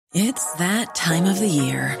It's that time of the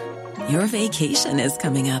year. Your vacation is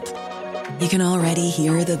coming up. You can already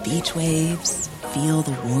hear the beach waves, feel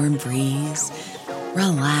the warm breeze,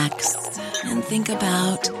 relax, and think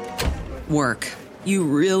about work. You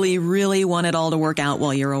really, really want it all to work out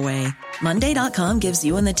while you're away. Monday.com gives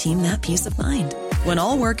you and the team that peace of mind. When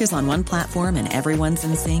all work is on one platform and everyone's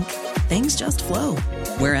in sync, things just flow.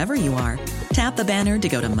 Wherever you are, tap the banner to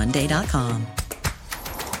go to Monday.com.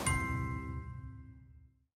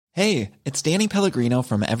 Hey, it's Danny Pellegrino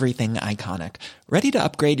from Everything Iconic. Ready to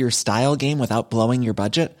upgrade your style game without blowing your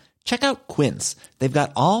budget? Check out Quince. They've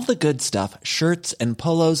got all the good stuff, shirts and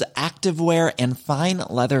polos, activewear, and fine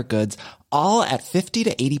leather goods, all at 50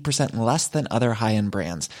 to 80% less than other high-end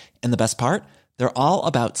brands. And the best part? They're all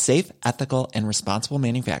about safe, ethical, and responsible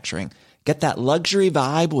manufacturing. Get that luxury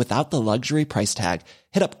vibe without the luxury price tag.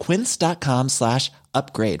 Hit up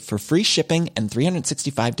quince.com/upgrade for free shipping and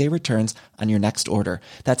 365-day returns on your next order.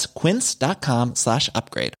 That's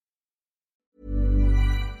quince.com/upgrade.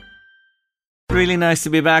 Really nice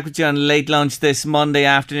to be back with you on Late Lunch this Monday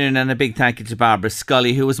afternoon, and a big thank you to Barbara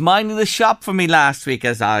Scully, who was minding the shop for me last week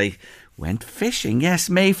as I went fishing. Yes,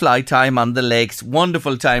 mayfly time on the lakes.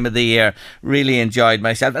 Wonderful time of the year. Really enjoyed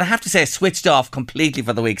myself. And I have to say, I switched off completely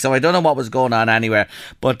for the week, so I don't know what was going on anywhere.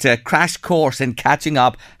 But crash course in catching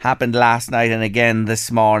up happened last night and again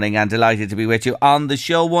this morning. And delighted to be with you on the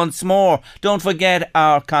show once more. Don't forget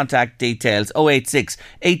our contact details: 086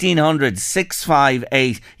 1800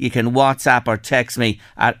 658. You can WhatsApp or text me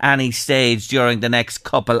at any stage during the next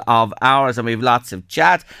couple of hours. And we've lots of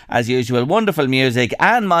chat, as usual. Wonderful music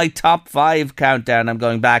and my top 5 countdown. I'm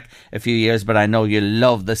going back a few years, but I know you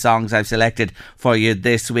love the songs I've selected for you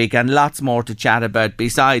this week, and lots more to chat about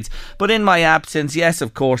besides. But in my absence, yes,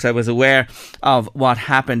 of course, I was aware of what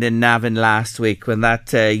happened in Navan last week when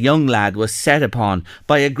that young lad was set upon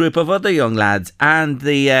by a group of other young lads, and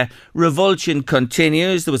the revulsion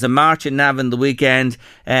continues. There was a march in Navan the weekend,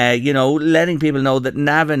 letting people know that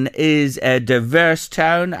Navan is a diverse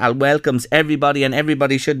town and welcomes everybody, and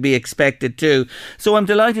everybody should be expected to. So I'm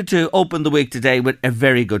delighted to open the week today with a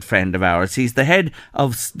very good friend of ours. He's the head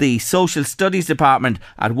of the Social Studies Department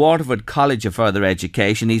at Waterford College of Further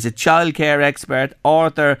Education. He's a childcare expert,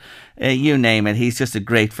 author, you name it. He's just a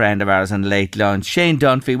great friend of ours on Late Lunch. Shane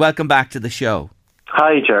Dunphy, welcome back to the show.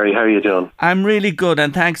 Hi Jerry, how are you doing? I'm really good,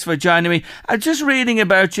 and thanks for joining me. I'm just reading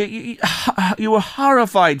about you. You were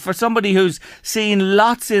horrified for somebody who's seen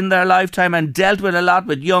lots in their lifetime and dealt with a lot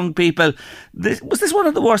with young people. Was this one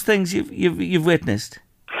of the worst things you've witnessed?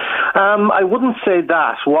 I wouldn't say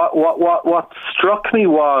that. What struck me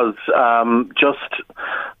was just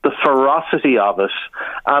the ferocity of it,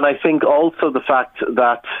 and I think also the fact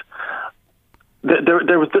that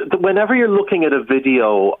there was whenever you're looking at a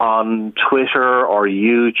video on Twitter or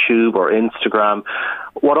YouTube or Instagram,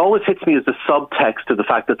 what always hits me is the subtext of the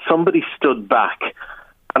fact that somebody stood back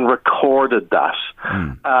and recorded that.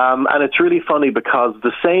 And it's really funny because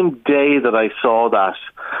the same day that I saw that,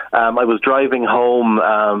 I was driving home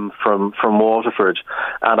from Waterford,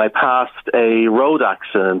 and I passed a road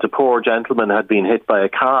accident. A poor gentleman had been hit by a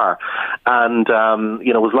car and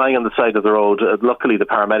was lying on the side of the road. Luckily the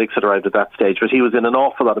paramedics had arrived at that stage, but he was in an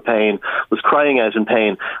awful lot of pain, was crying out in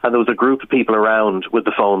pain, and there was a group of people around with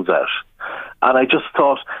the phones out. And I just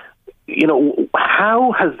thought,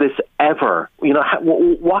 how has this ever,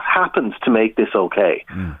 what happens to make this okay?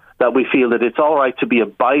 That we feel that it's all right to be a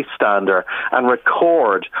bystander and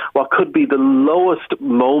record what could be the lowest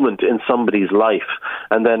moment in somebody's life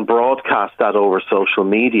and then broadcast that over social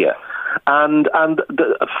media. And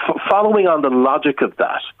following on the logic of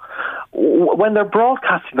that, when they're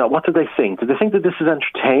broadcasting that, what do they think? Do they think that this is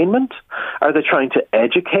entertainment? Are they trying to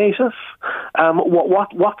educate us?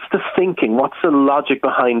 What's the thinking? What's the logic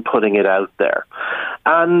behind putting it out there?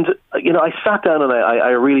 And, I sat down and I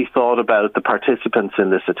really thought about the participants in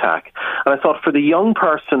this attack. And I thought, for the young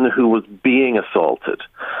person who was being assaulted,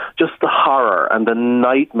 just the horror and the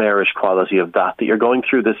nightmarish quality of that you're going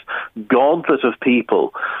through this gauntlet of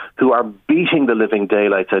people who are beating the living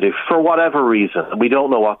daylights out of you for whatever reason. We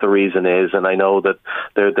don't know what the reason is, and I know that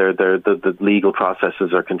the legal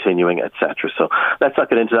processes are continuing, etc. So let's not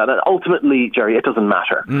get into that. And ultimately, Jerry, it doesn't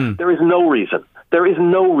matter. There is no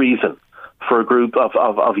reason for a group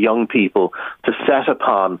of young people to set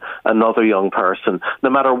upon another young person, no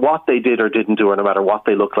matter what they did or didn't do, or no matter what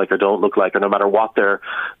they look like or don't look like, or no matter what the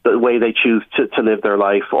way they choose to live their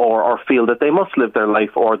life, or feel that they must live their life,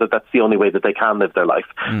 or that that's the only way that they can live their life.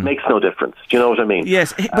 Makes no difference. Do you know what I mean?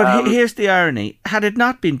 Yes, but here's the irony. Had it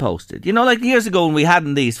not been posted, like years ago when we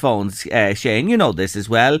hadn't these phones, Shane, you know this as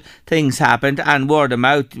well, things happened, and word of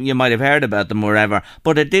mouth, you might have heard about them wherever,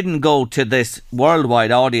 but it didn't go to this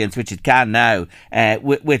worldwide audience, which it can now,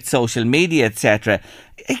 with social media, etc.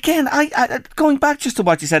 Again, I going back just to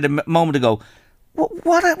what you said a moment ago,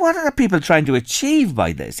 what are people trying to achieve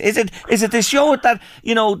by this? Is it to show it that,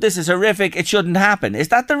 this is horrific, it shouldn't happen? Is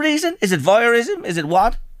that the reason? Is it voyeurism? Is it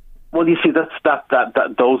what? Well, you see, those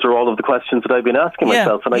are all of the questions that I've been asking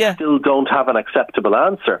myself, and I still don't have an acceptable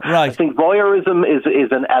answer. Right. I think voyeurism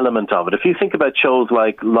is an element of it. If you think about shows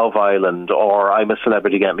like Love Island or I'm a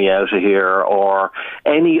Celebrity, Get Me Out of Here, or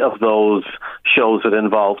any of those shows that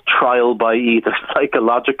involve trial by either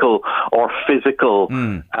psychological or physical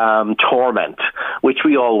torment, which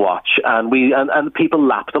we all watch, and people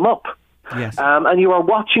lap them up. Yes. And you are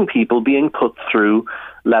watching people being put through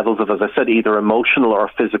levels of, as I said, either emotional or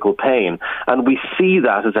physical pain, and we see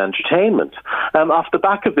that as entertainment. Off the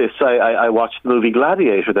back of this, I watched the movie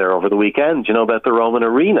Gladiator there over the weekend, about the Roman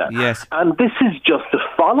arena. Yes. And this is just a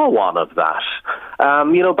follow-on of that.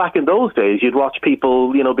 Back in those days, you'd watch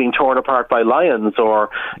people, being torn apart by lions,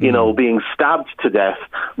 or, being stabbed to death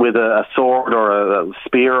with a sword or a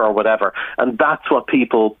spear or whatever, and that's what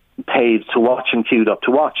people paid to watch and queued up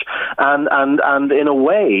to watch, and in a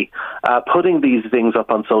way, putting these things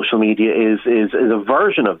up on social media is a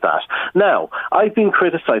version of that. Now, I've been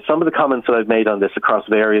criticised. Some of the comments that I've made on this across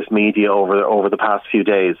various media over the past few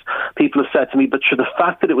days, people have said to me, but sure, the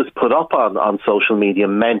fact that it was put up on social media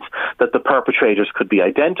meant that the perpetrators could be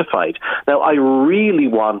identified. Now, I really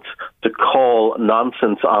want to call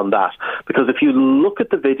nonsense on that, because if you look at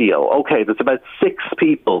the video, okay, there's about 6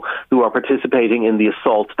 people who are participating in the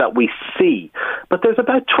assault that we see, but there's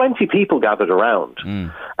about 20 people gathered around.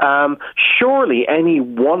 Surely any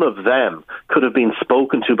one of them could have been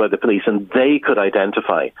spoken to by the police and they could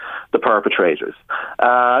identify the perpetrators.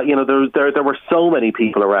 There were so many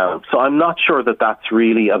people around, so I'm not sure that that's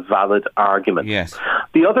really a valid argument. Yes.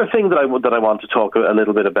 The other thing that I want to talk a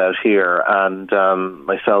little bit about here, and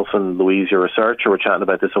myself and Louise, your researcher, were chatting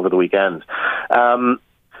about this over the weekend.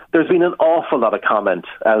 There's been an awful lot of comment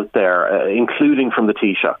out there, including from the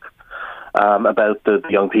Taoiseach, about the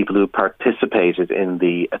young people who participated in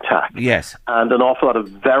the attack. Yes. And an awful lot of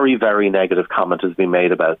very, very negative comment has been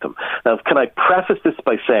made about them. Now, can I preface this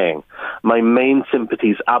by saying my main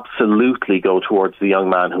sympathies absolutely go towards the young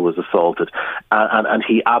man who was assaulted, and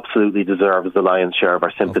he absolutely deserves the lion's share of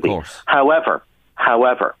our sympathy. Of course.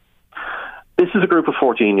 However, this is a group of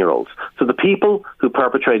 14-year-olds. So the people who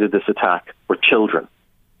perpetrated this attack were children.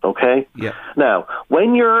 Okay? Yeah. Now,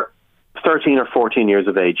 when you're 13 or 14 years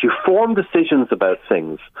of age, you form decisions about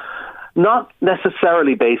things not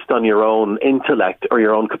necessarily based on your own intellect or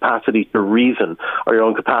your own capacity to reason or your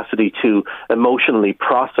own capacity to emotionally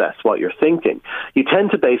process what you're thinking. You tend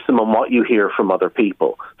to base them on what you hear from other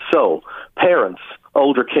people. So, parents,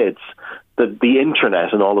 older kids, the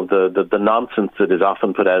internet and all of the nonsense that is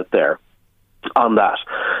often put out there on that.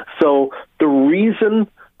 So, the reason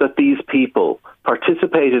that these people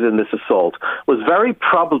participated in this assault was very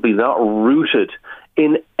probably not rooted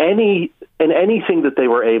in anything that they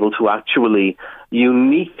were able to actually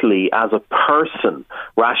uniquely as a person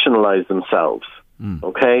rationalize themselves.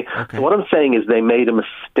 Okay? So what I'm saying is they made a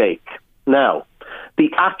mistake. Now,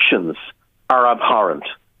 the actions are abhorrent.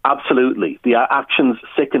 Absolutely. The actions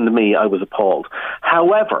sickened me. I was appalled.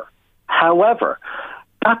 However,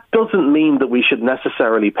 that doesn't mean that we should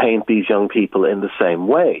necessarily paint these young people in the same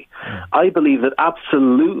way. I believe that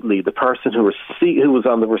absolutely the person who was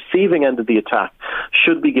on the receiving end of the attack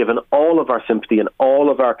should be given all of our sympathy and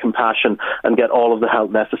all of our compassion and get all of the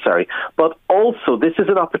help necessary. But also, this is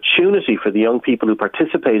an opportunity for the young people who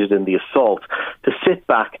participated in the assault to sit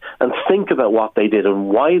back and think about what they did and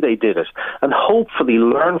why they did it, and hopefully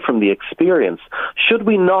learn from the experience. Should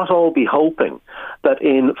we not all be hoping that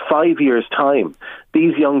in 5 years' time,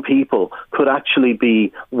 these young people could actually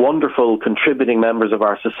be wonderful contributing members of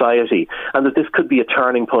our society, and that this could be a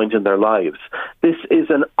turning point in their lives? This is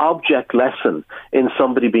an object lesson in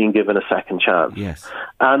somebody being given a second chance. Yes.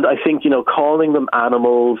 And I think, calling them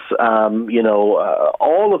animals,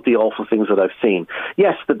 all of the awful things that I've seen.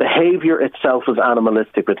 Yes, the behaviour itself is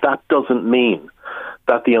animalistic, but that doesn't mean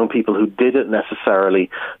that the young people who did it necessarily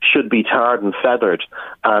should be tarred and feathered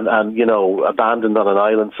and abandoned on an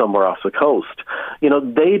island somewhere off the coast.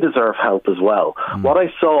 They deserve help as well. What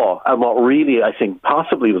I saw, and what really I think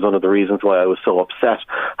possibly was one of the reasons why I was so upset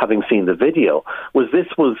having seen the video, was this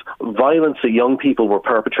was violence that young people were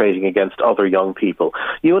perpetrating against other young people.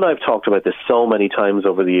 You and I have talked about this so many times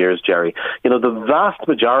over the years, Jerry. The vast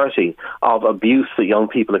majority of abuse that young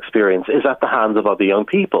people experience is at the hands of other young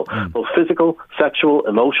people, both physical, sexual,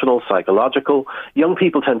 emotional, psychological. Young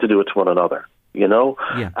people tend to do it to one another,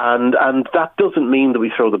 and that doesn't mean that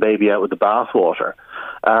we throw the baby out with the bathwater.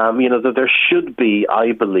 That there should be,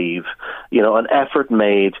 I believe, an effort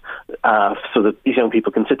made so that these young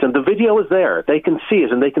people can sit down. The video is there. They can see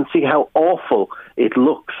it and they can see how awful it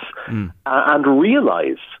looks and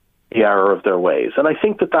realise the error of their ways. And I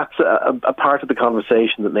think that that's a part of the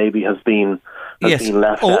conversation that maybe has been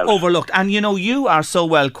left out. Overlooked. And you are so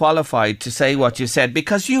well qualified to say what you said,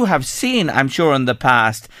 because you have seen, I'm sure, in the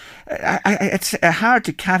past, it's hard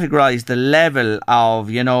to categorise the level of,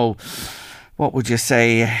 what would you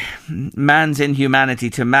say, man's inhumanity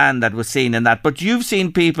to man that was seen in that. But you've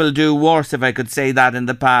seen people do worse, if I could say that, in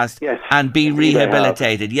the past, yes, and be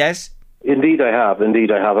rehabilitated, yes? Indeed I have.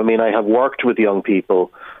 I mean, I have worked with young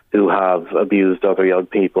people who have abused other young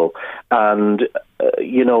people. And,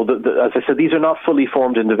 as I said, these are not fully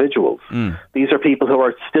formed individuals. These are people who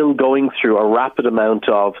are still going through a rapid amount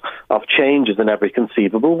of changes in every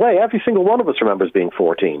conceivable way. Every single one of us remembers being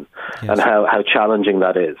 14 and how challenging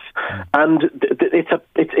that is. And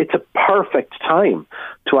it's a perfect time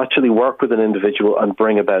to actually work with an individual and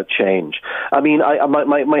bring about change. I mean,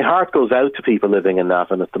 my heart goes out to people living in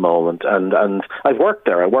Navan at the moment. And I've worked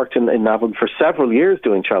there. I worked in Navan for several years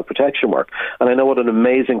doing child protection work. And I know what an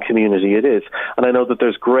amazing community it is. And I know that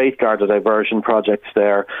there's great Garda diversion projects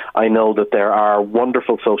there. I know that there are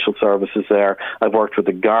wonderful social services there. I've worked with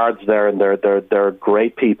the guards there, and they're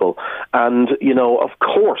great people. And, of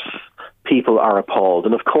course, people are appalled.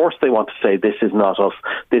 And of course they want to say, this is not us,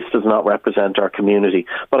 this does not represent our community.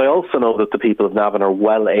 But I also know that the people of Navan are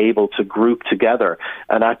well able to group together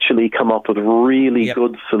and actually come up with really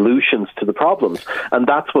good solutions to the problems. And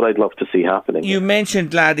that's what I'd love to see happening. You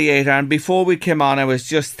mentioned Gladiator, and before we came on, I was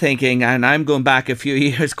just thinking, and I'm going back a few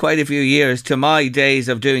years, quite a few years, to my days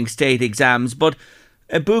of doing state exams, but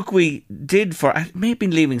a book we did for, it may have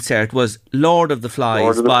been Leaving Cert, was Lord of the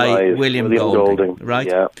Flies by William Golding. Right?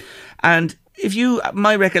 Yeah. And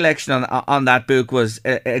my recollection on that book was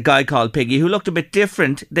a guy called Piggy who looked a bit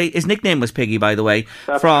different. His nickname was Piggy, by the way,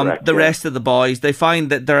 from the rest of the boys. They find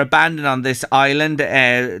that they're abandoned on this island,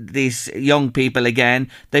 these young people again.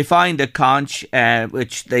 They find a conch,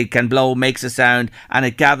 which they can blow, makes a sound, and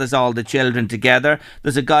it gathers all the children together.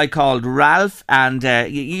 There's a guy called Ralph, and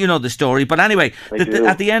you know the story. But anyway,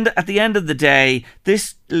 at the end of the day,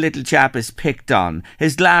 this little chap is picked on.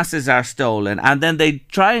 His glasses are stolen, and then they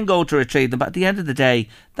try and go to retrieve them. But at the end of the day,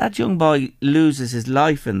 that young boy loses his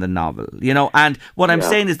life in the novel, and what I'm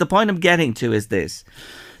saying is, the point I'm getting to is this,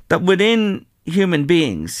 that within human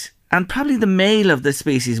beings, and probably the male of the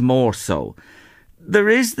species more so, there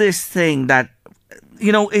is this thing that,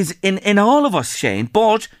 is in all of us, Shane,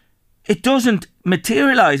 but it doesn't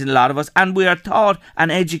materialise in a lot of us, and we are taught and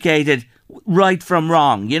educated right from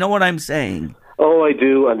wrong. You know what I'm saying? Oh, I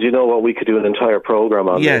do. And you know what? We could do an entire programme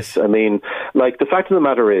on this. I mean, the fact of the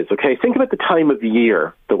matter is, okay, think about the time of the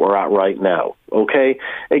year that we're at right now, okay?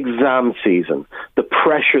 Exam season, the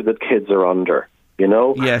pressure that kids are under.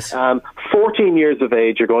 Yes. 14 years of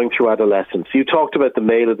age, you're going through adolescence. You talked about the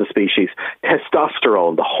male of the species.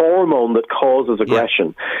 Testosterone, the hormone that causes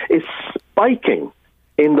aggression, is spiking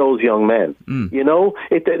in those young men.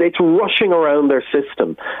 It's rushing around their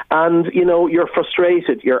system, and you're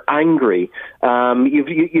frustrated, you're angry,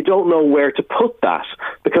 you don't know where to put that,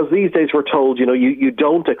 because these days we're told you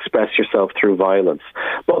don't express yourself through violence.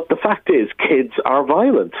 But the fact is, kids are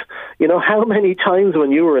violent. How many times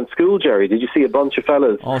when you were in school, Jerry, did you see a bunch of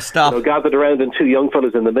fellas gathered around and two young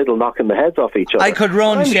fellas in the middle knocking the heads off each other? I could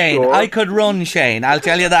run, Shane. I could run, Shane. I'll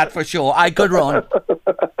tell you that for sure. I could run.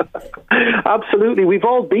 Absolutely, we've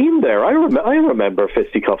all been there. I remember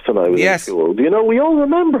fisticuffs when I was in school. We all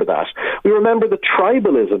remember that. We remember the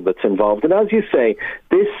tribalism that's involved. And as you say,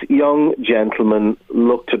 this young gentleman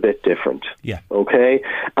looked a bit different. Yeah. Okay?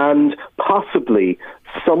 And possibly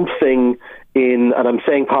something and I'm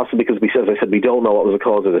saying possibly because, as I said, we don't know what was the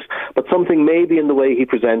cause of this, but something maybe in the way he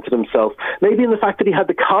presented himself, maybe in the fact that he had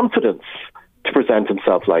the confidence to present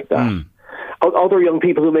himself like that. Other young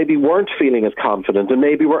people who maybe weren't feeling as confident and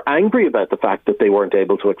maybe were angry about the fact that they weren't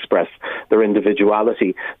able to express their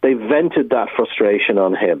individuality, they vented that frustration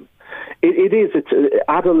on him. It is.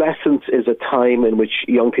 Adolescence is a time in which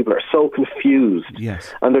young people are so confused,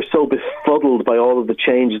 yes, and they're so befuddled by all of the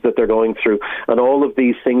changes that they're going through, and all of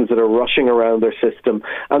these things that are rushing around their system,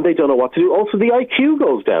 and they don't know what to do. Also, the IQ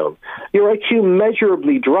goes down. Your IQ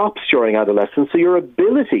measurably drops during adolescence, so your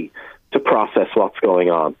ability to process what's going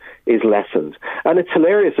on is lessened. And it's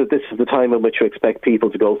hilarious that this is the time in which we expect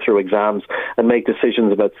people to go through exams and make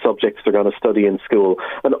decisions about subjects they're going to study in school,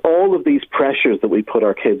 and all of these pressures that we put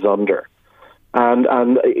our kids under. And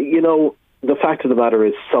the fact of the matter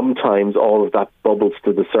is sometimes all of that bubbles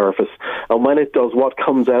to the surface, and when it does, what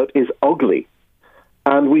comes out is ugly.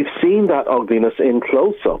 And we've seen that ugliness in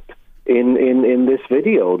close-up in this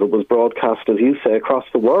video that was broadcast, as you say, across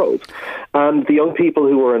the world. And the young people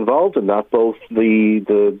who were involved in that, both the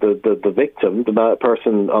victim, the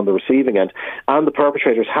person on the receiving end, and the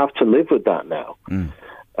perpetrators, have to live with that now. And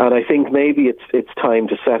I think maybe it's time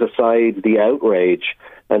to set aside the outrage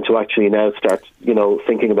and to actually now start,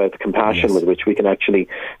 thinking about the compassion with which we can actually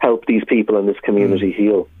help these people in this community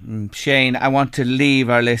heal. Shane, I want to leave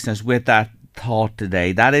our listeners with that thought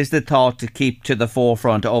today. That is the thought to keep to the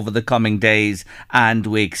forefront over the coming days and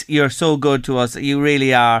weeks. You're so good to us. You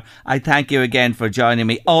really are. I thank you again for joining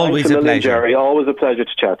me. Always a pleasure, Jerry. Always a pleasure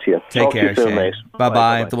to chat to you. Take care, soon, Shane. Mate.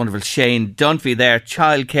 Bye-bye. The wonderful Shane Dunphy there,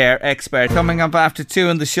 childcare expert. Coming up after 2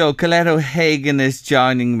 on the show, Colette O'Hagan is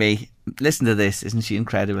joining me. Listen to this. Isn't she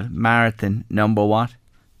incredible? Marathon number what?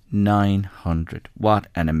 900. What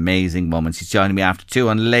an amazing woman. She's joining me after 2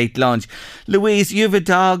 on Late Lunch. Louise, you have a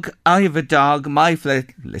dog. I have a dog. My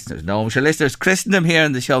listeners know. I'm sure listeners christened him here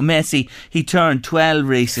on the show. Messi, he turned 12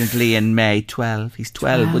 recently in May. 12. He's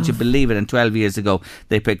 12. Would you believe it? And 12 years ago,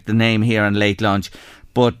 they picked the name here on Late Lunch.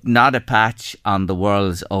 But not a patch on the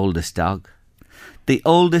world's oldest dog. The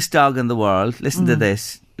oldest dog in the world, listen to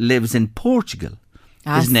this, lives in Portugal.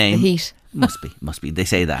 His name... The heat. Must be. They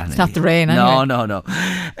say that. It's not the rain, anyway. No.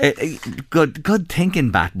 Good thinking,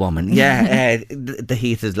 Batwoman. Yeah, the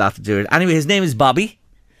heat has a lot to do with it. Anyway, his name is Bobby,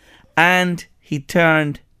 and he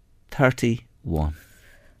turned 31.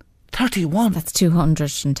 31. That's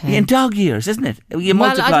 210. In dog years, isn't it? You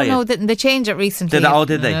multiply I don't know. They changed it recently.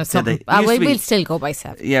 Did they? We'll still go by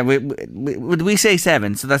 7. Yeah, would we say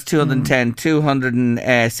 7? So that's 210.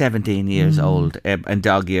 217 years old in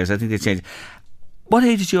dog years. I think they changed. What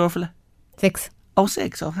age is your fella? 6. Oh,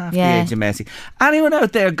 6. Oh, half the age of Messi. Anyone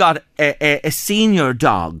out there got a senior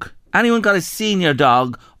dog? Anyone got a senior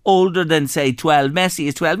dog older than, say, 12? Messi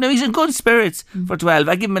is 12. Now, he's in good spirits for 12.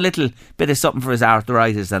 I give him a little bit of something for his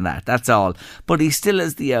arthritis and that's all. But he still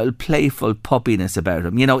has the old playful puppiness about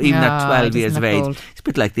him. Even at 12 years of age. He's a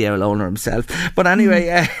bit like the old owner himself. But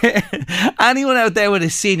anyway, anyone out there with a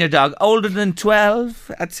senior dog older than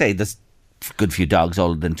 12? I'd say there's a good few dogs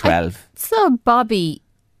older than 12. So Bobby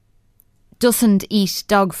doesn't eat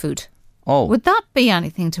dog food. Oh. Would that be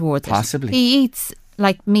anything towards it? Possibly. He eats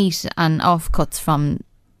like meat and offcuts from...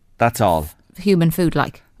 That's all. Human food,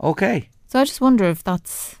 like. Okay. So I just wonder if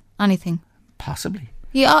that's anything. Possibly.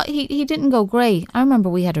 Yeah, he didn't go grey. I remember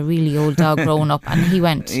we had a really old dog growing up and he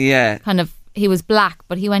went he was black,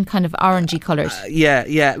 but he went kind of orangey coloured. Yeah.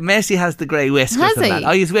 Messi has the grey whiskers. Has he? That.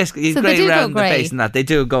 Oh, he's grey around the face and that. They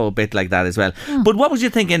do go a bit like that as well. Oh. But what would you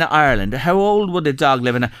think in Ireland? How old would a dog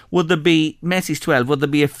live in? Would there be, Messi's 12, would there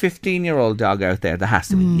be a 15-year-old dog out there? There has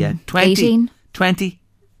to be, yeah. 20? 18? 20?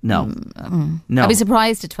 No. No. I'd be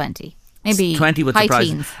surprised at 20. Maybe 20 would high surprise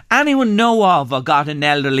teens. Anyone know of or got an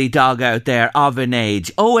elderly dog out there of an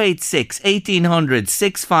age? 086 1800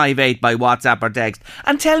 658 by WhatsApp or text.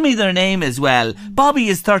 And tell me their name as well. Bobby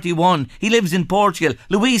is 31. He lives in Portugal.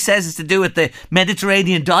 Louise says it's to do with the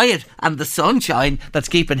Mediterranean diet and the sunshine that's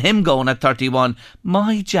keeping him going at 31.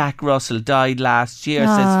 My Jack Russell died last year,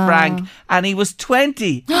 says Frank, and he was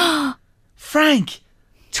 20. Frank,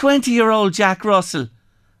 20-year-old Jack Russell.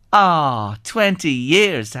 20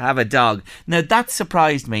 years to have a dog. Now that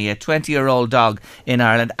surprised me, a 20-year-old dog in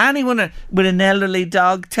Ireland. Anyone with an elderly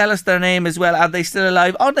dog, tell us their name as well. Are they still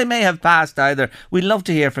alive? Or they may have passed either. We'd love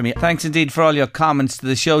to hear from you. Thanks indeed for all your comments to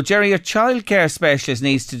the show. Jerry, your childcare specialist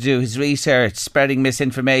needs to do his research spreading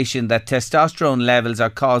misinformation that testosterone levels are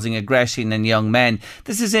causing aggression in young men.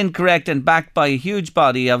 This is incorrect and backed by a huge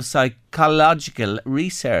body of psychological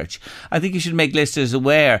research. I think you should make listeners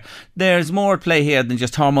aware there's more at play here than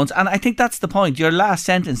just hormones, and I think that's the point. Your last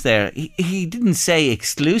sentence there, he didn't say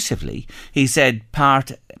exclusively, he said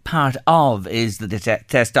part of is the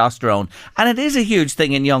testosterone, and it is a huge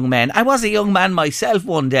thing in young men. I was a young man myself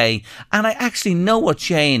one day, and I actually know what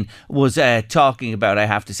Shane was talking about, I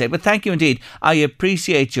have to say. But thank you indeed. I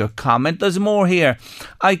appreciate your comment. There's more here.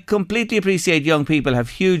 I completely appreciate young people have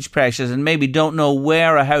huge pressures and maybe don't know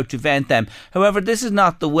where or how to vent compliment them. However, this is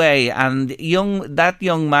not the way, and that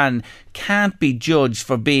young man can't be judged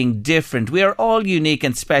for being different. We are all unique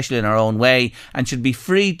and special in our own way and should be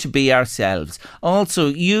free to be ourselves. Also,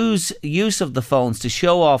 use of the phones to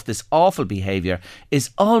show off this awful behaviour is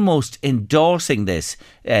almost endorsing this,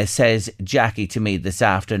 says Jackie to me this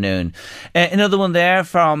afternoon. Another one there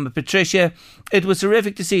from Patricia. It was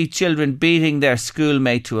horrific to see children beating their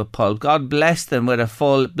schoolmate to a pulp. God bless him with a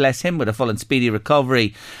full and speedy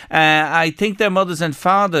recovery. I think their mothers and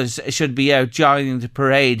fathers should be out joining the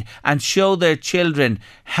parade and show their children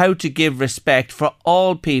how to give respect for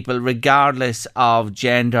all people regardless of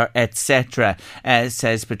gender, etc.,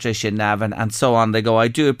 says Patricia Navin, and so on they go. I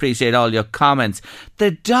do appreciate all your comments.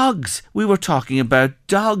 The dogs, we were talking about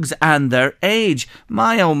dogs and their age.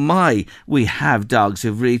 My oh my, we have dogs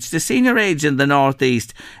who've reached the senior age in the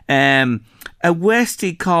northeast. A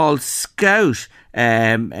Westie called Scout,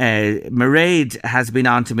 Mairead has been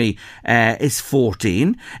on to me, is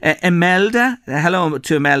 14. Imelda, hello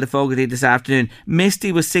to Imelda Fogarty this afternoon.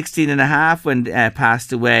 Misty was 16 and a half when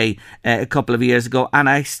passed away a couple of years ago, and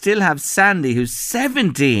I still have Sandy who's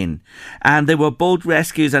 17, and they were both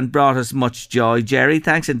rescues and brought us much joy. Jerry,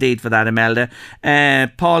 thanks indeed for that, Imelda.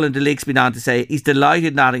 Paul and Deleek's been on to say he's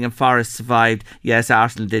delighted Nottingham Forest survived. Yes,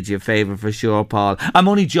 Arsenal did you a favour for sure, Paul. I'm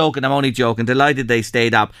only joking. Delighted they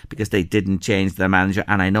stayed up because they didn't change their manager,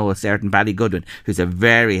 and I know a certain Paddy Goodwin who's a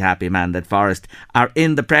very happy man that Forest are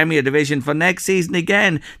in the Premier Division for next season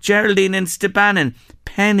again. Geraldine in Stepanin.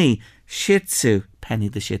 Penny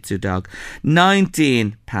the Shih Tzu dog,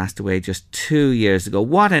 19, passed away just 2 years ago.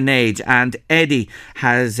 What an age. And Eddie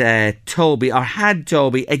has had Toby,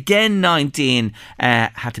 again 19,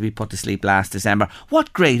 had to be put to sleep last December.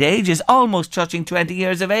 What great ages, almost touching 20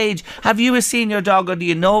 years of age. Have you a senior dog, or do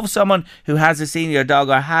you know of someone who has a senior dog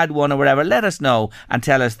or had one or whatever? Let us know and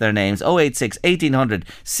tell us their names. 086 1800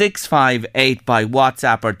 658 by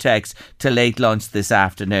WhatsApp or text to Late Lunch this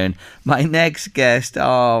afternoon. My next guest,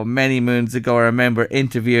 many moons ago, I remember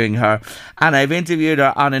interviewing her, and I've interviewed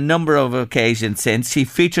her on a number of occasions since. She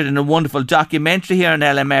featured in a wonderful documentary here on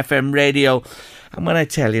LMFM radio. And when I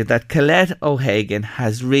tell you that Colette O'Hagan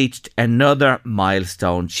has reached another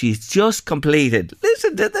milestone, she's just completed,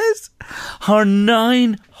 listen to this, her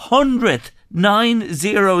 900th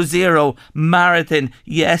 900 marathon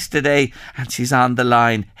yesterday, and she's on the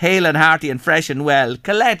line, hale and hearty and fresh and well.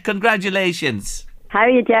 Colette, congratulations. How are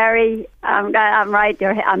you, Jerry? I'm right.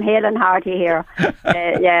 I'm hale and hearty here.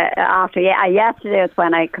 Yesterday was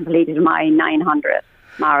when I completed my 900th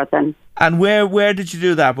marathon. And where did you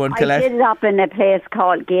do that one, Colette? I did it up in a place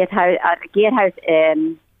called Gatehouse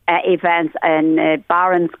Events in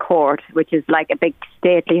Barron's Court, which is like a big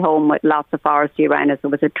stately home with lots of forestry around it. So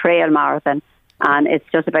it was a trail marathon, and it's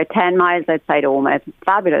just about 10 miles outside Omagh. It's a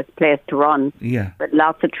fabulous place to run. Yeah. With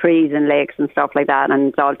lots of trees and lakes and stuff like that, and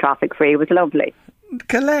it's all traffic free. It was lovely.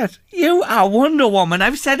 Colette, you are Wonder Woman.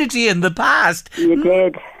 I've said it to you in the past. You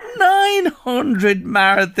did. 900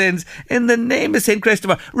 marathons in the name of St.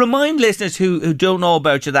 Christopher. Remind listeners who don't know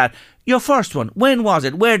about you that your first one, when was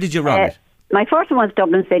it? Where did you run it? My first one was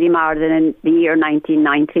Dublin City Marathon in the year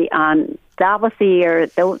 1990, and that was the year,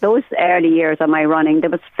 those early years of my running, there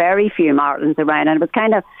was very few marathons around, and it was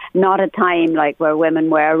kind of not a time like where women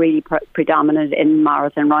were really predominant in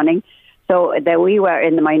marathon running. So that we were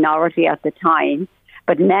in the minority at the time.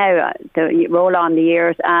 But now, you roll on the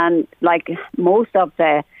years, and like most of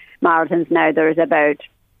the marathons now, there's about,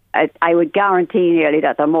 I would guarantee nearly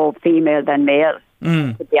that they're more female than male,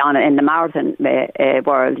 to be honest, in the marathon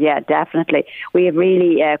world. Yeah, definitely. We have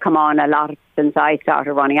really come on a lot since I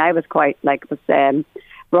started running. I was quite,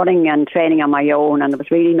 running and training on my own, and there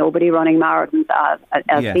was really nobody running marathons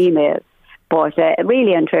as females. But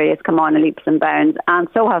really and truly, it's come on in leaps and bounds, and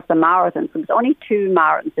so has the marathons. There was only 2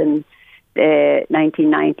 marathons in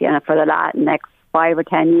 1990, and for the next 5 or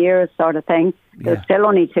 10 years sort of thing. There's still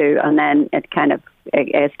only 2, and then it kind of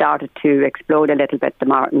started to explode a little bit, the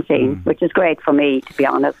marathon scene, which is great for me, to be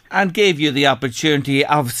honest. And gave you the opportunity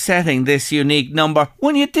of setting this unique number.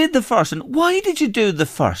 When you did the first one, why did you do the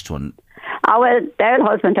first one? Well, their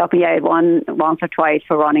husband took me out once or twice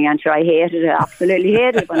for running, and sure, I hated it, absolutely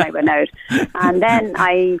hated it when I went out. And then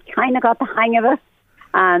I kind of got the hang of it,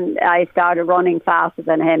 and I started running faster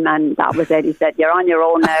than him, and that was it. He said, "You're on your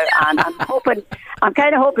own now," and I'm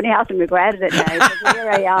kind of hoping he hasn't regretted it now, because here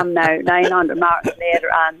I am now, 900 marathons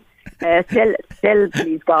later, and still,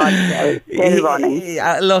 please God, still running.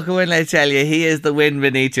 Look, when I tell you, he is the wind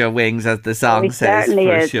beneath your wings, as the song says, certainly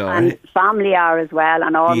for is. sure. And family are as well,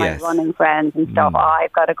 and all my running friends and stuff.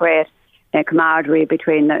 I've got a great camaraderie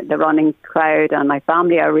between the running crowd, and my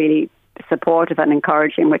family are really supportive and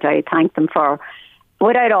encouraging, which I thank them for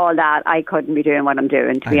without all that, I couldn't be doing what I'm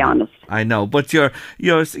doing, to be honest. I know, but you're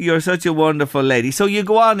such a wonderful lady. So you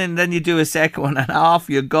go on and then you do a second one and off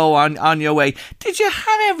you go on your way. Did you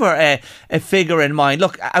have ever a figure in mind?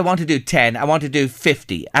 Look, I want to do 10, I want to do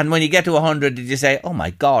 50. And when you get to 100, did you say, oh my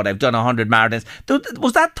God, I've done 100 marathons?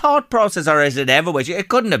 Was that thought process, or is it ever with you? It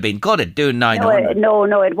couldn't have been, could it, doing 900? No,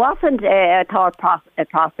 it wasn't a thought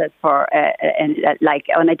process for, like,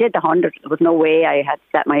 when I did the 100, there was no way I had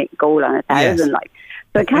set my goal on 1,000, Yes. like.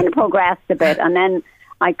 So it kind of progressed a bit, and then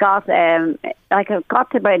I got I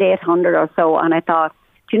got to about 800 or so, and I thought,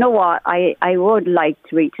 do you know what? I would like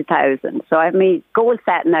to reach 1,000. So I have my goal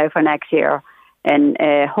set now for next year, and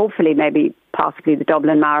hopefully, maybe possibly the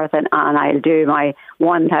Dublin Marathon, and I'll do my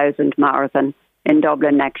 1,000 marathon in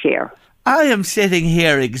Dublin next year. I am sitting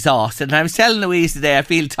here exhausted, and I was telling Louise today I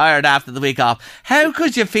feel tired after the week off. How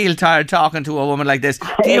could you feel tired talking to a woman like this?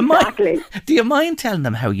 Exactly. Do you mind telling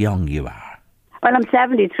them how young you are? Well, I'm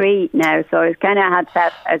 73 now, so I kind of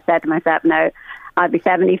I said to myself, now I'll be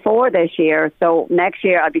 74 this year, so next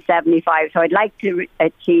year I'll be 75. So I'd like to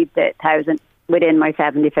achieve the 1,000 within my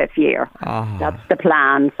 75th year. Oh. That's the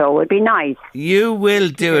plan, so it'd be nice. You will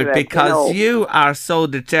do it because you are so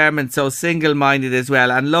determined, so single-minded as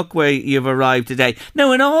well, and look where you've arrived today.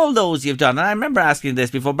 Now, in all those you've done, and I remember asking this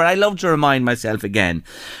before, but I love to remind myself again,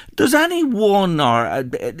 does any one or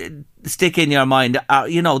stick in your mind,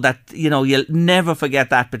 that you'll never forget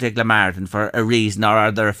that particular marathon for a reason, or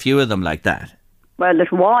are there a few of them like that? Well,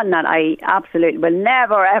 there's one that I absolutely will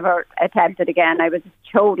never, ever attempt it again. I was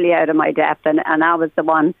totally out of my depth, and that was the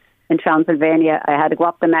one in Transylvania. I had to go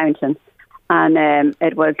up the mountain, and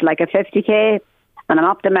it was like a 50k, and I'm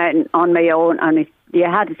up the mountain on my own, and you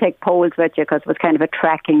had to take poles with you because it was kind of a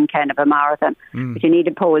trekking kind of a marathon. But you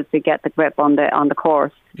needed poles to get the grip on the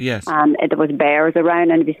course. Yes. And there was bears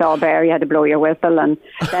around, and if you saw a bear, you had to blow your whistle. And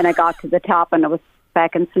then I got to the top, and there was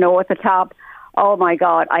specking snow at the top. Oh my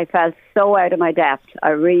God, I felt so out of my depth.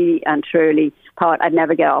 I really and truly thought I'd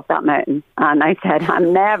never get off that mountain. And I said,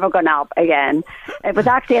 I'm never going up again. It was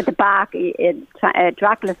actually at the back, in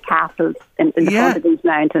Dracula's Castle in the front of these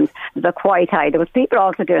mountains. They're quite high. There was people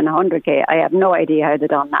also doing 100k. I have no idea how they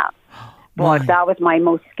done that. But that was my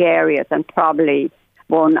most scariest, and probably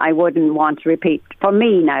one I wouldn't want to repeat. For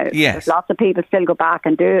me now, yes. Lots of people still go back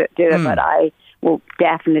and do it, but I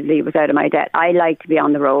definitely was out of my depth. I like to be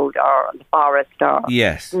on the road or on the forest or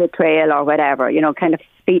the trail or whatever, kind of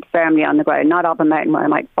feet firmly on the ground, not up a mountain where I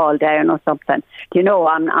might fall down or something.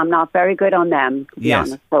 I'm not very good on them, to be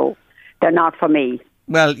honest, so they're not for me.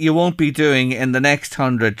 Well, you won't be doing in the next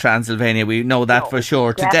 100 Transylvania, we know that for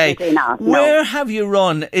sure today. Not, Where have you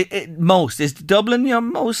run most? Is Dublin your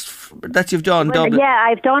most that you've done? Well, Dublin? Yeah,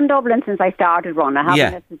 I've done Dublin since I started running. I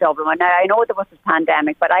haven't missed the Dublin one. Now, I know there was a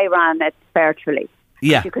pandemic, but I ran it virtually.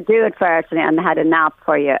 Yeah. You could do it virtually, and they had an app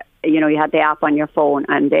for you. You had the app on your phone,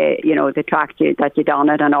 and they tracked you that you'd done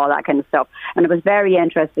it and all that kind of stuff. And it was very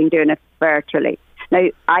interesting doing it virtually. Now,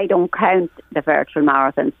 I don't count the virtual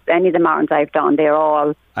marathons. Any of the marathons I've done, they're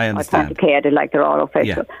all authenticated, like they're all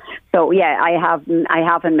official. Yeah. So, I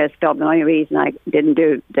haven't missed Dublin. The only reason I didn't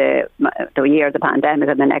do the year of the pandemic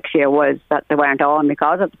and the next year was that they weren't on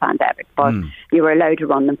because of the pandemic. But you were allowed to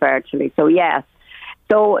run them virtually. So, yes.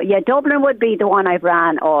 So, Dublin would be the one I've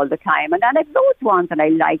ran all the time. And then I've those ones that I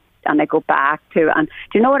like and I go back to. And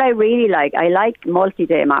do you know what I really like? I like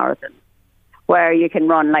multi-day marathons, where you can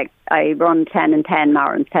run, like I run 10 and 10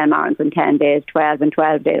 marathons, 10 marathons in 10 days, 12 and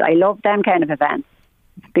 12 days. I love them kind of events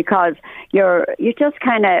because you're just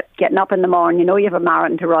kind of getting up in the morning, you have a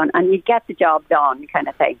marathon to run and you get the job done kind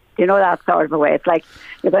of thing. Do you know that sort of a way? It's like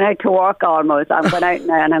you're going out to work almost. I'm going out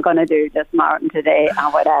now and I'm going to do this marathon today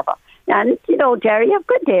and whatever. And, Jerry, you have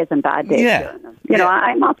good days and bad days. Yeah.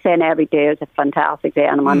 I'm not saying every day is a fantastic day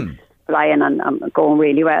and I'm on flying and I'm going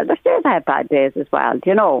really well. There's days I have bad days as well, do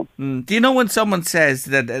you know? Do you know when someone says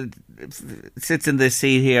that sits in this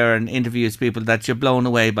seat here and interviews people that you're blown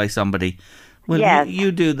away by somebody? Well, yes.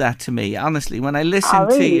 you do that to me, honestly. When I listen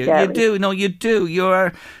to you, you do. No, you do.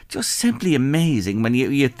 You're just simply amazing when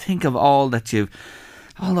you think of all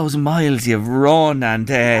those miles you've run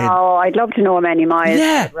and... I'd love to know how many miles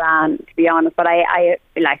I've ran, to be honest. But I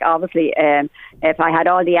obviously, if I had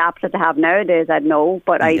all the apps that I have nowadays, I'd know.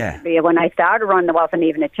 But when I started running, there wasn't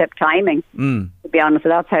even a chip timing, to be honest. So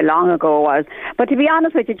that's how long ago it was. But to be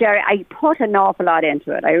honest with you, Jerry, I put an awful lot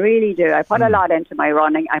into it. I really do. I put a lot into my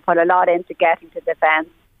running. I put a lot into getting to the events.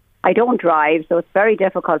 I don't drive, so it's very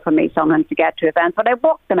difficult for me sometimes to get to events, but I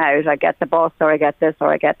book them out. I get the bus, or I get this,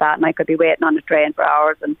 or I get that, and I could be waiting on the train for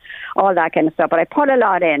hours and all that kind of stuff. But I put a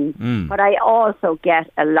lot in, but I also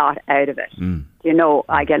get a lot out of it. You know,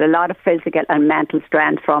 I get a lot of physical and mental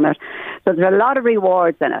strength from it. So there's a lot of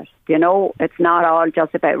rewards in it. You know, it's not all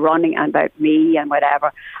just about running and about me and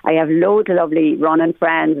whatever. I have loads of lovely running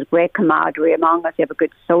friends, great camaraderie among us. You have a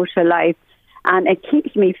good social life, and it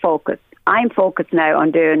keeps me focused. I'm focused now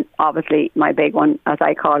on doing, obviously, my big one, as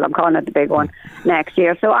I call it. I'm calling it the big one next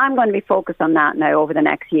year. So I'm going to be focused on that now over the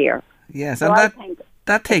next year. Yes, so and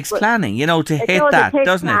that takes planning, you know, to hit that,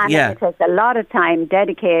 doesn't it? Yeah. It takes a lot of time,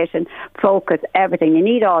 dedication, focus, everything. You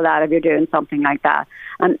need all that if you're doing something like that.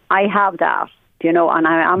 And I have that, you know, and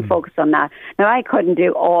I'm focused on that. Now, I couldn't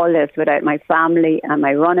do all this without my family and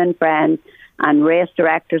my running friends and race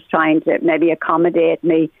directors trying to maybe accommodate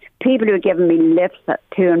me, people who are giving me lifts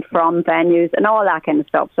to and from venues and all that kind of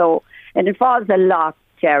stuff. So it involves a lot,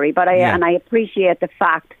 Jerry, but I appreciate the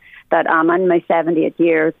fact that I'm in my 70th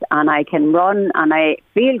years and I can run and I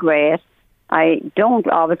feel great. I don't,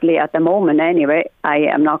 obviously, at the moment anyway, I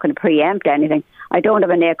am not going to preempt anything. I don't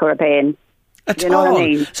have an ache or a pain. At all. I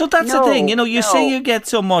mean? So that's the thing, you know, you say you get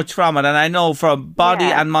so much from it, and I know from body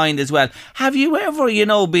and mind as well. Have you ever, you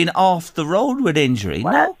know, been off the road with injury?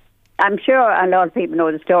 Well, no? I'm sure a lot of people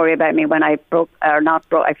know the story about me when I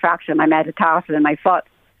I fractured my metatarsal in my foot.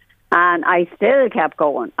 And I still kept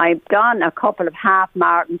going. I've done a couple of half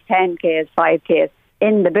marathons, 10Ks, 5Ks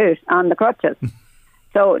in the boot on the crutches.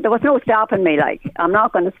 So there was no stopping me. Like, I'm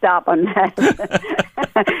not going to stop unless you're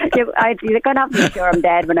going to have to be sure I'm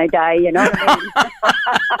dead when I die. You know what I mean?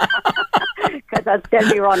 Because I'll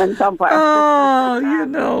still be running somewhere. Oh, you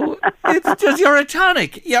know, it's just you're a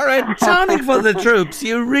tonic. You're a tonic for the troops.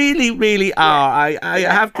 You really, really are. I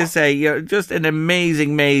have to say, you're just an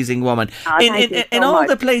amazing, amazing woman. In all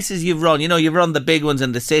the places you've run, you know, you've run the big ones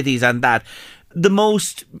in the cities and that. The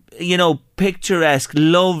most, you know, picturesque,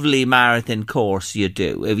 lovely marathon course you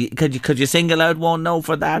do. Could you single out one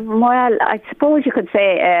for that? Well, I suppose you could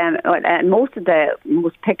say most of the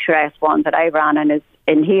most picturesque ones that I ran is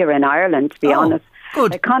in here in Ireland, to be honest.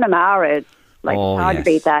 Good. Like Connemara is hard to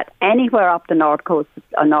beat that. Anywhere up the north coast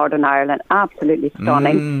of Northern Ireland, absolutely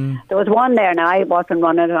stunning. There was one there, now I wasn't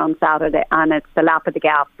running it on Saturday, and it's the Lap of the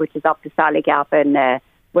Gap, which is up the Sally Gap in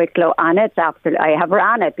Wicklow, and it's absolutely, I have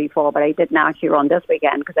ran it before, but I didn't actually run this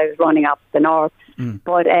weekend because I was running up the north.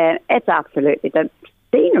 But it's absolutely, the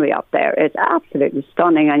scenery up there is absolutely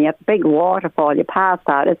stunning, and you have a big waterfall, you pass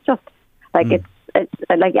that. It's just like it's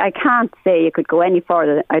like, I can't say you could go any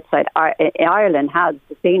further outside. Ireland has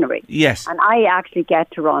the scenery. Yes. And I actually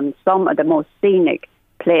get to run some of the most scenic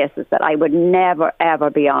places that I would never ever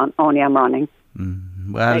be on, only I'm running.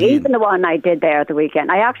 Well, like even the one I did there at the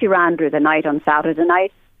weekend, I actually ran through the night on Saturday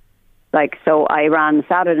night. Like, so I ran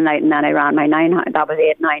Saturday night, and then I ran my 900, that was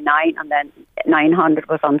 899, and then 900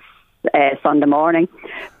 was on Sunday morning.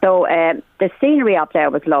 So the scenery up there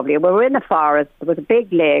was lovely. We were in the forest, there was a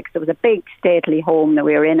big lake, there was a big stately home that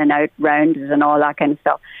we were in and out round it and all that kind of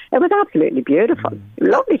stuff. It was absolutely beautiful.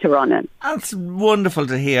 Lovely to run in. That's wonderful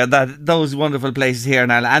to hear, that those wonderful places here in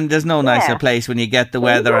Ireland. And there's no nicer place when you get the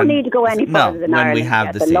weather. You don't need to go any further than Ireland. We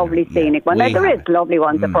have the lovely scenic one. Now, there is lovely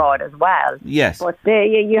ones abroad as well. Yes. But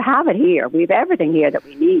you have it here. We have everything here that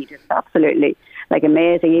we need. It's absolutely like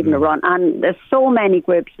amazing, even to run. And there's so many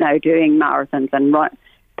groups now doing marathons and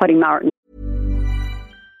putting marathons.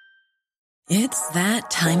 It's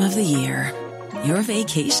that time of the year. Your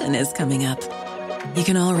vacation is coming up. You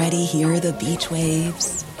can already hear the beach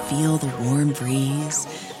waves, feel the warm breeze,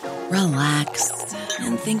 relax,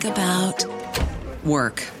 and think about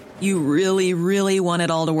work. You really, really want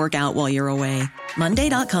it all to work out while you're away.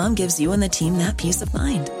 Monday.com gives you and the team that peace of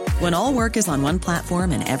mind. When all work is on one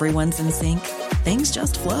platform and everyone's in sync, things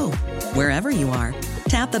just flow. Wherever you are,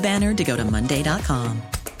 tap the banner to go to Monday.com.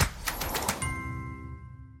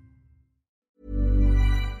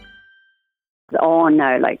 On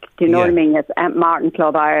now, like, do you know what I mean? It's at Martin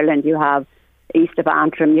Club Ireland, you have East of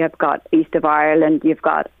Antrim, you've got East of Ireland, you've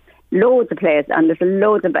got loads of places, and there's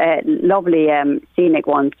loads of lovely scenic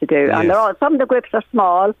ones to do. And they're all, some of the groups are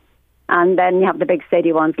small, and then you have the big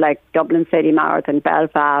city ones like Dublin City Marathon,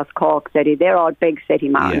 Belfast, Cork City. They're all big city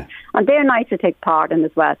marathons, and they're nice to take part in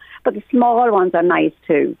as well. But the small ones are nice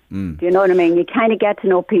too. Do you know what I mean? You kind of get to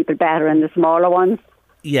know people better in the smaller ones.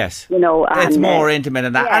 Yes, you know, and, it's more intimate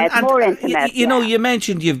than that. Yeah, it's more intimate. You know, you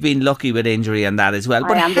mentioned you've been lucky with injury and that as well.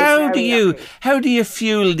 But how do you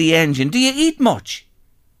fuel the engine? Do you eat much?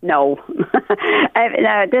 No.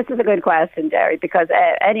 No, this is a good question, Jerry, because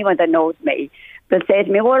anyone that knows me will say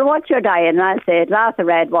to me, "Well, what's your diet?" And I'll say, "A glass of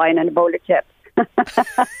red wine and a bowl of chips."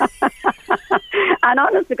 And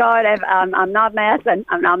honest to God, I'm not messing.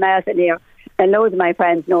 I'm not messing here. And loads of my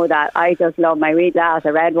friends know that. I just love my wee glass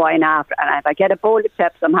of red wine after. And if I get a bowl of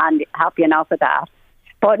chips, I'm happy enough with that.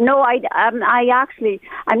 But no, I'm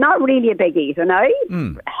not really a big eater. Now, I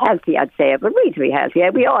eat healthy, I'd say, but really healthy.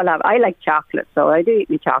 We all have. I like chocolate, so I do eat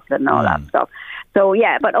my chocolate and all that stuff. So,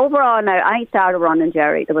 yeah, but overall now, I started running,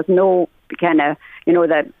 Jerry. There was no kind of,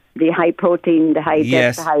 the high protein, the high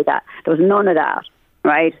this, the high that. There was none of that,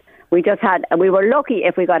 right? We were lucky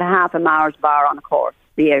if we got a half a Mars bar on a course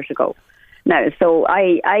years ago. Now, so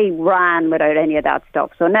I ran without any of that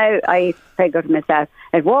stuff. So now I figured to myself,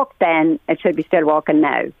 it worked then, it should be still working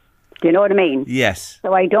now. Do you know what I mean? Yes.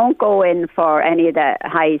 So I don't go in for any of the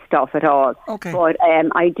high stuff at all. Okay. But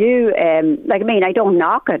I do, I don't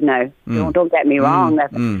knock it now. Don't get me wrong.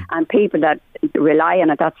 And people that rely on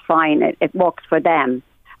it, that's fine. It works for them.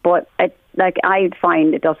 But I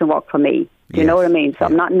find it doesn't work for me. Do you know what I mean? So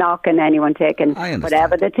I'm not knocking anyone taking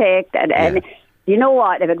whatever they take. And you know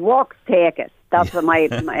what? If it works, take it. That's what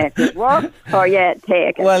if it works for you,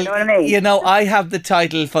 take it. Well, you know what I mean? I have the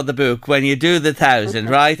title for the book when you do the 1,000,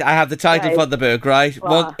 right? I have the title for the book, right?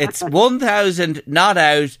 Well, it's 1,000 not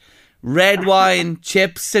out, red wine,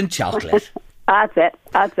 chips and chocolate. That's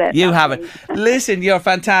it. You have it. Listen, you're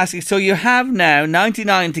fantastic. So you have now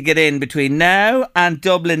 99 to get in between now and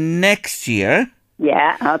Dublin next year.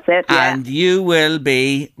 Yeah, that's it. Yeah. And you will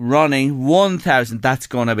be running 1,000. That's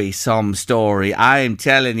going to be some story. I'm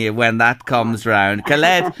telling you when that comes round.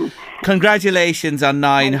 Colette, congratulations on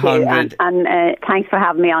 900. And thanks for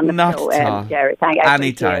having me on the show, Jerry.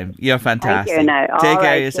 Anytime. You're fantastic. Thank you now. Take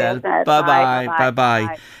care of yourself. Bye-bye.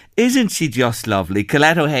 Bye-bye. Isn't she just lovely?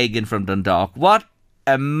 Colette O'Hagan from Dundalk. What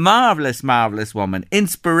a marvellous, marvellous woman.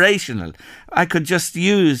 Inspirational. I could just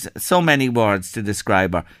use so many words to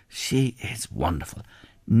describe her. She is wonderful.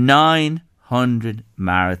 900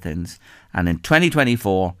 marathons. And in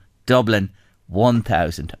 2024, Dublin,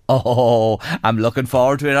 1,000. Oh, I'm looking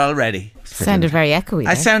forward to it already. Sounded very echoey.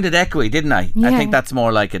 I sounded echoey, didn't I? Yeah. I think that's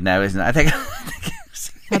more like it now, isn't it? I think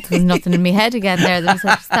that was nothing in my head again there. There was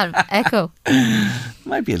just that echo.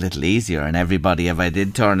 Might be a little easier on everybody if I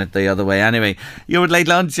did turn it the other way. Anyway, you're with Late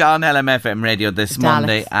Lunch on LMFM Radio this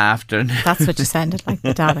Monday afternoon. That's what you sounded like,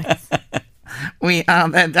 the Daleks. We are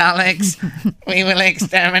the Daleks. We will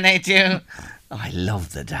exterminate you. Oh, I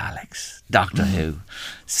love the Daleks. Doctor Who.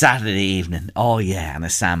 Saturday evening. Oh, yeah, and a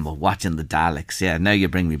Sambo watching the Daleks. Yeah, now you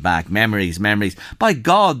bring me back. Memories. By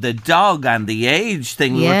God, the dog and the age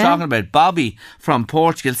thing we were talking about. Bobby from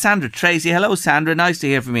Portugal. Sandra Tracy. Hello, Sandra. Nice to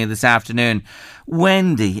hear from you this afternoon.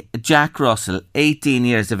 Wendy, Jack Russell, 18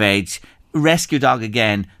 years of age. Rescue dog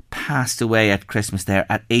again. Passed away at Christmas there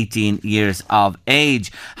at 18 years of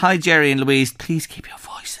age. Hi, Jerry and Louise. Please keep your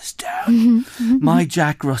voices down. My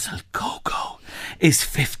Jack Russell, Coco, is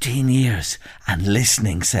 15 years and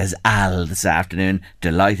listening, says Al this afternoon.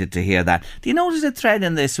 Delighted to hear that. Do you notice a thread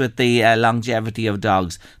in this with the longevity of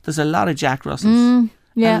dogs? There's a lot of Jack Russells.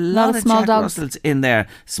 Yeah, a lot of small Jack dogs. Russells in there,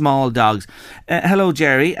 small dogs. Hello,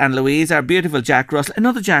 Jerry and Louise. Our beautiful Jack Russell.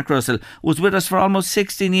 Another Jack Russell was with us for almost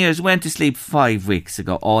 16 years. Went to sleep 5 weeks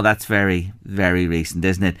ago. Oh, that's very, very recent,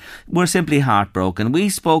 isn't it? We're simply heartbroken. We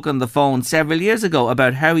spoke on the phone several years ago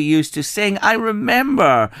about how he used to sing. I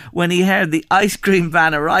remember when he heard the ice cream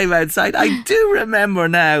van arrive outside. I do remember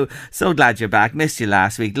now. So glad you're back. Missed you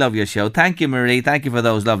last week. Love your show. Thank you, Marie. Thank you for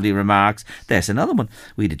those lovely remarks. There's another one.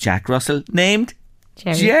 We had a Jack Russell named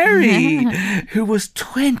Jerry, who was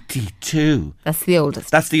 22. That's the oldest.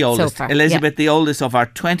 That's the oldest. So far. Elizabeth, the oldest of our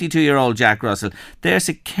 22-year-old Jack Russell. There's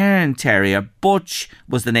a Cairn Terrier. Butch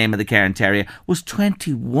was the name of the Cairn Terrier. Was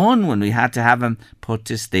 21 when we had to have him put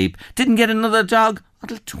to sleep. Didn't get another dog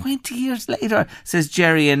until 20 years later, says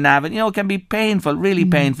Jerry in Navan. You know, it can be painful, really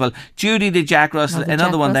painful. Judy the Jack Russell,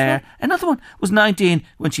 another one there. Another one was 19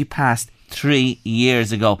 when she passed 3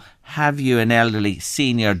 years ago. Have you an elderly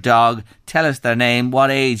senior dog? Tell us their name. What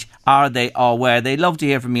age are they or where? They'd love to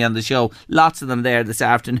hear from you on the show. Lots of them there this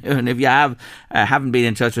afternoon. If you haven't been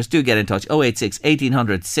in touch with us, do get in touch. 086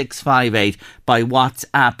 1800 658 by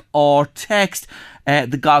WhatsApp or text.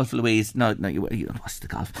 The golf, Louise. No, you what's the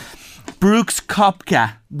golf? Brooks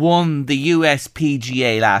Koepka won the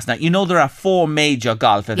USPGA last night. You know there are 4 major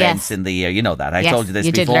golf events in the year. You know that. I told you this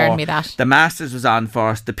before. You did learn me that. The Masters was on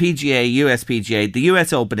first. The PGA, USPGA. The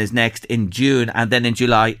US Open is next in June. And then in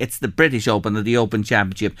July, it's the British Open or the Open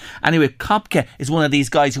Championship. Anyway, Koepka is one of these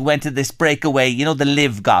guys who went to this breakaway. You know, the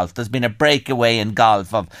Live Golf. There's been a breakaway in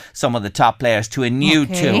golf of some of the top players to a new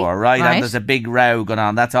tour, right? And there's a big row going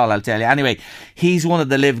on. That's all I'll tell you. Anyway, he's one of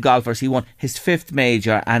the Live golfers. He won his 5th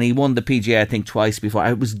major and he won the PGA, I think, twice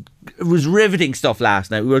before. was riveting stuff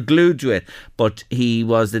last night. We were glued to it, but he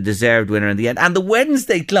was the deserved winner in the end. And the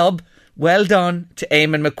Wednesday Club, well done to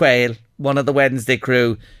Eamon McQuail, one of the Wednesday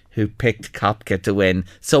crew, who picked Kopka to win.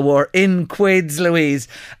 So we're in quids, Louise.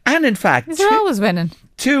 And in fact, they're always winning.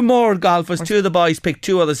 2 more golfers, 2 of the boys picked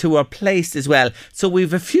 2 others who were placed as well. So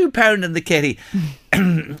we've a few pound in the kitty.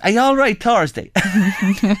 Are you all right Thursday?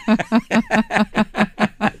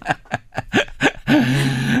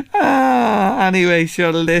 Anyway,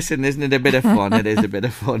 sure, listen, isn't it a bit of fun? It is a bit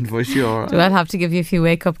of fun for sure. Do I have to give you a few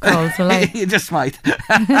wake-up calls? You just might.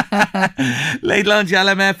 Late Lunch,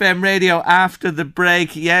 LMFM Radio after the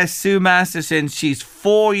break. Yes, Sue Masterson, she's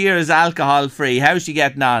 4 years alcohol free. How's she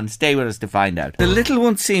getting on? Stay with us to find out. The little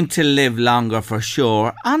ones seem to live longer for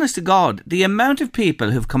sure. Honest to God, the amount of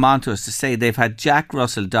people who've come on to us to say they've had Jack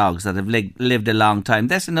Russell dogs that have lived a long time.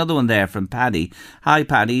 There's another one there from Paddy. Hi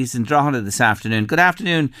Paddy, he's in Drogheda this afternoon. Good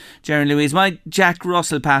afternoon, Jerry and Louise. My Jack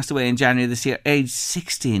Russell passed away in January this year, aged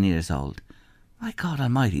 16 years old. My God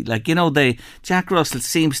almighty. Like, you know, the Jack Russell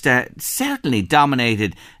seems to certainly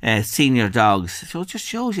dominated senior dogs. So it just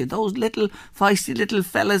shows you those little feisty little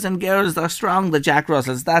fellas and girls, they're strong, the Jack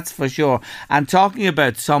Russells, that's for sure. And talking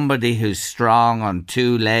about somebody who's strong on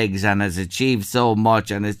 2 legs and has achieved so much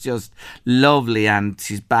and is just lovely, and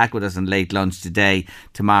she's back with us in Late Lunch today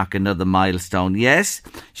to mark another milestone. Yes,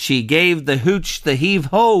 she gave the hooch the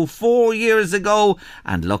heave-ho 4 years ago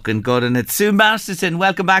and looking good in it. Sue Masterson,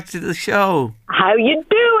 welcome back to the show. How you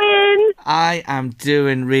doing? I am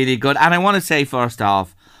doing really good. And I want to say first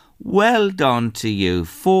off, well done to you.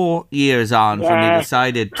 4 years on from you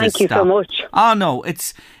decided to stop. Thank you so much. Oh no,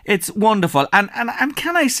 it's wonderful. And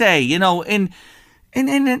can I say, you know, in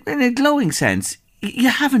a glowing sense, you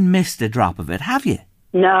haven't missed a drop of it, have you?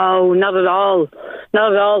 No, not at all.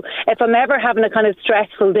 Not at all. If I'm ever having a kind of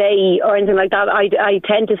stressful day or anything like that, I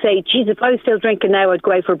tend to say, geez, if I was still drinking now, I'd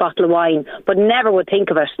go out for a bottle of wine, but never would think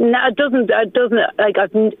of it. No, it doesn't, like,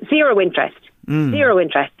 I've zero interest. Zero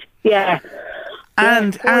interest. Yeah.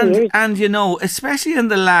 And you know, especially in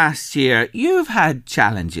the last year, you've had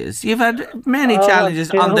challenges. You've had many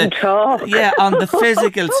challenges on the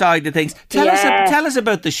physical side of things. Tell us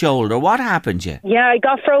about the shoulder. What happened to you? Yeah, I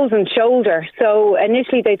got frozen shoulder. So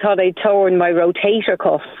initially they thought I'd torn my rotator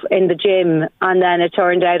cuff in the gym, and then it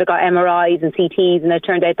turned out I got MRIs and CTs, and it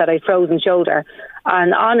turned out that I'd frozen shoulder.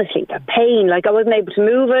 And honestly, the pain, like I wasn't able to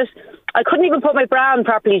move it. I couldn't even put my bra on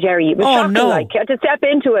properly, Jerry. It was shocking, like, I had to step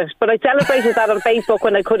into it. But I celebrated that on Facebook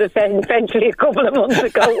when I could have said eventually a couple of months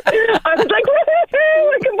ago. I was like,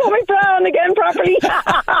 I can put my bra on again properly.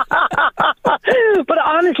 But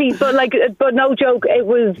honestly, but no joke, it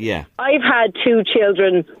was, I've had 2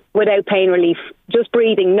 children without pain relief, just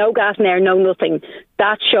breathing, no gas in air, no nothing.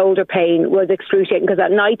 That shoulder pain was excruciating because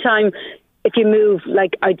at night time, if you move,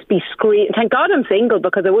 like, I'd be screaming. Thank God I'm single,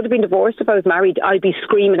 because I would have been divorced if I was married. I'd be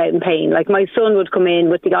screaming out in pain. Like, my son would come in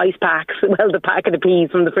with the ice packs, the packet of peas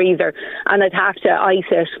from the freezer, and I'd have to ice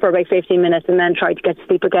it for about 15 minutes and then try to get to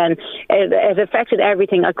sleep again. It affected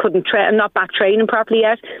everything. I couldn't I'm not back training properly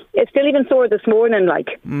yet. It's still even sore this morning,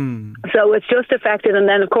 like. So it's just affected. And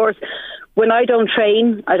then, of course, when I don't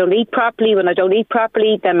train, I don't eat properly. When I don't eat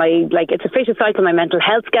properly, then it's a vicious cycle. My mental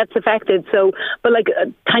health gets affected. So, but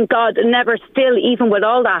thank God, still, even with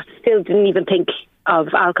all that, still didn't even think of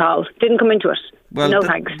alcohol. Didn't come into it. Well, no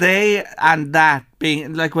thanks. That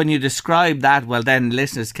being, like, when you describe that, well, then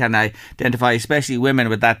listeners can identify, especially women,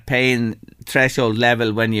 with that pain threshold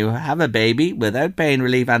level when you have a baby without pain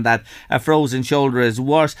relief, and that a frozen shoulder is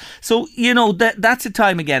worse. So, you know, that's a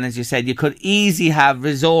time, again, as you said, you could easily have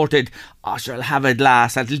resorted, I'll have a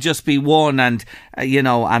glass, it'll just be one, and, you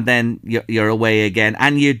know, and then you're away again.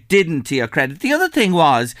 And you didn't, to your credit. The other thing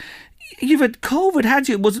was, you've had COVID, had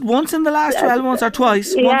you? Was it once in the last 12 months or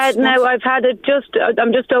twice? Yeah, no, I've had it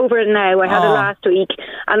I'm just over it now. I had it last week,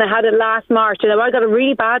 and I had it last March. And I got it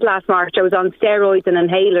really bad last March. I was on steroids and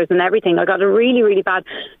inhalers and everything. I got it really, really bad.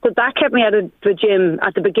 So that kept me out of the gym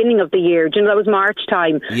at the beginning of the year. Do you know, that was March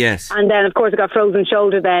time. Yes. And then, of course, I got frozen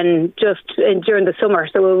shoulder then during the summer.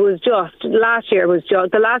 So it was last year was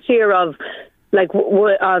the last year of, like,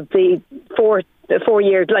 of the 4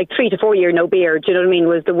 years, like 3 to 4 year no beer, do you know what I mean,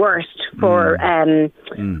 was the worst for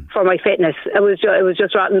my fitness. It was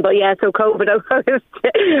just rotten. But yeah, so COVID, I was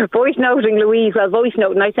voice noting Louise. Well, voice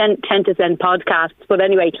noting, I tend to send podcasts, but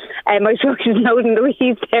anyway, I was voice noting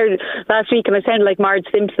Louise there last week, and I sounded like Marge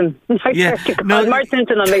Simpson. Marge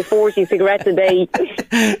Simpson on my 40 cigarettes a day.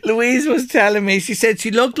 Louise was telling me, she said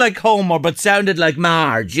she looked like Homer but sounded like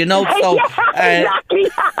Marge, you know. So,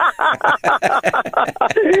 exactly.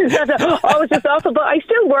 It was just awful, but I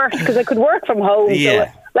still worked because I could work from home.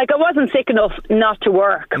 Yeah. So Like, I wasn't sick enough not to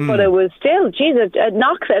work, but it was still, Jesus, it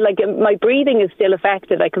knocks it. Like, my breathing is still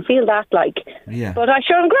affected. I can feel that, like. Yeah. But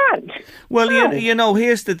I'm grand. Well, you know,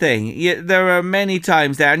 here's the thing. There are many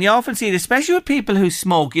times there, and you often see it, especially with people who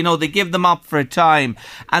smoke, you know, they give them up for a time,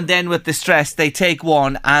 and then with the stress, they take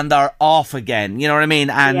one and they're off again. You know what I mean?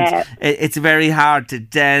 And it's very hard to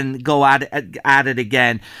then go at it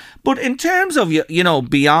again. But in terms of, you know,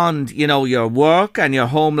 beyond, you know, your work and your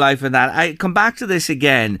home life and that, I come back to this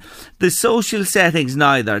again. The social settings,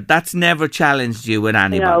 that's never challenged you with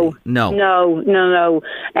anybody. No.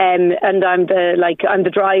 And I'm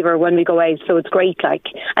the driver when we go out, so it's great. Like,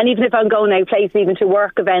 and even if I'm going out places, even to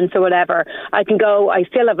work events or whatever, I can go. I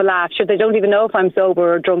still have a laugh. Sure, they don't even know if I'm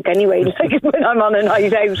sober or drunk anyway. Like when I'm on a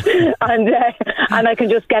night out, and I can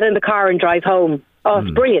just get in the car and drive home. Oh,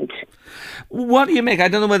 it's brilliant. What do you make? I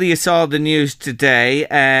don't know whether you saw the news today,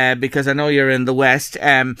 because I know you're in the West,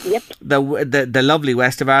 the lovely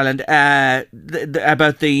West of Ireland,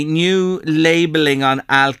 about the new labelling on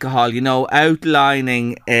alcohol, you know,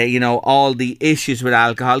 outlining, you know, all the issues with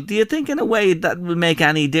alcohol. Do you think in a way that will make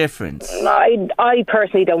any difference? I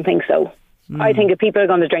personally don't think so. I think if people are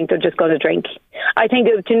going to drink, they're just going to drink. I think,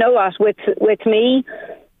 do you know what, with me,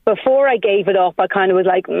 before I gave it up, I kind of was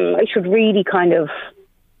like, I should really kind of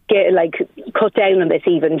cut down on this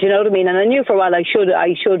even. Do you know what I mean? And I knew for a while I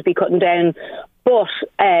should be cutting down. But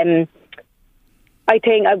I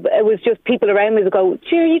think it was just people around me that go,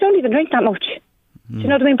 Jerry, you don't even drink that much. Do you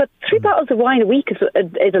know what I mean? But 3 bottles of wine a week is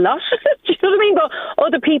a lot. Do you know what I mean? But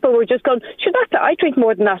other people were just going, sure, I drink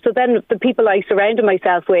more than that. So then the people I surrounded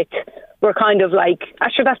myself with were kind of like,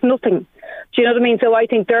 sure, that's nothing. Do you know what I mean? So I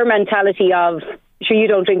think their mentality of, sure, you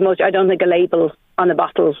don't drink much, I don't think a label on a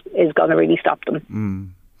bottle is going to really stop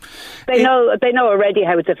them. They know already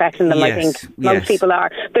how it's affecting them. Yes, I think most people are.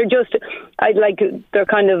 They're just,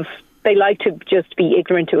 they like to just be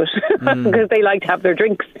ignorant to it because they like to have their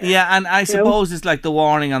drinks. Yeah, and I suppose it's like the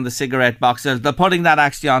warning on the cigarette box. They're putting that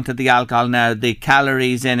actually onto the alcohol now. The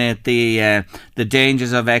calories in it, the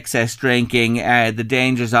dangers of excess drinking, the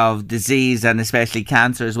dangers of disease and especially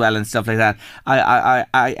cancer as well and stuff like that.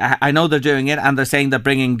 I know they're doing it, and they're saying they're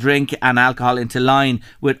bringing drink and alcohol into line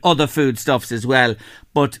with other foodstuffs as well.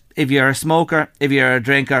 But if you're a smoker, if you're a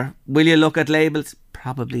drinker, will you look at labels?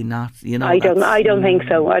 Probably not. You know, I don't think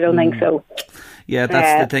so. I don't think so. Yeah,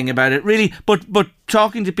 that's the thing about it, really. But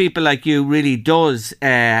talking to people like you really does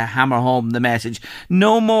hammer home the message.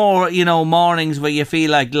 No more, you know, mornings where you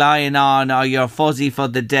feel like lying on, or you're fuzzy for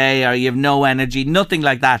the day, or you've no energy. Nothing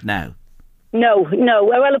like that now. No.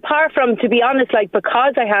 Well, apart from, to be honest, like,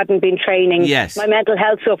 because I hadn't been training, my mental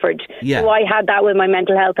health suffered. Yeah. So I had that with my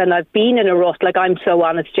mental health, and I've been in a rut. Like, I'm so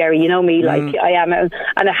honest, Jerry. You know me, like I am, and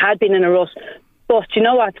I had been in a rut. But you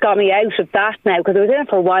know what's got me out of that now? Because I was in it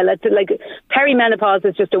for a while. Like, perimenopause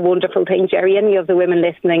is just a wonderful thing, Jerry. Any of the women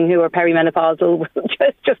listening who are perimenopausal,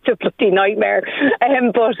 just a bloody nightmare.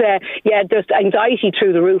 Just anxiety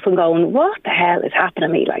through the roof and going, what the hell is happening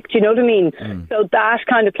to me? Like, do you know what I mean? So that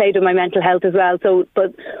kind of played with my mental health as well. So,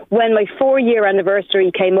 but when my 4-year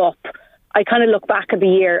anniversary came up, I kind of look back at the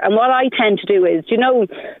year, and what I tend to do is, you know,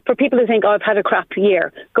 for people who think, I've had a crap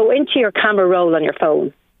year, go into your camera roll on your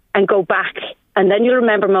phone and go back. And then you'll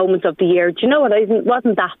remember moments of the year. Do you know what? It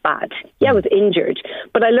wasn't that bad. Yeah, I was injured.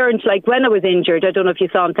 But I learned, like, when I was injured, I don't know if you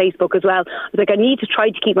saw on Facebook as well, I was like, I need to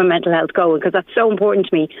try to keep my mental health going because that's so important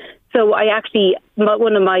to me. So I actually,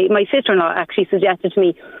 one of my sister-in-law actually suggested to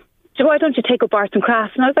me, so why don't you take up arts and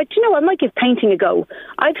crafts? And I was like, do you know, I might give painting a go.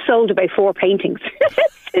 I've sold about 4 paintings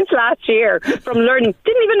since last year from learning.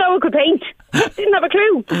 Didn't even know I could paint. Didn't have a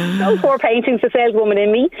clue. Sold 4 paintings, the saleswoman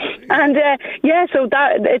in me. And so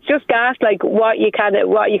that it's just gas, like what you can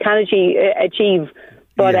achieve.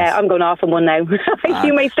 But I'm going off on one now.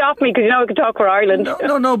 You may stop me because you know I can talk for Ireland.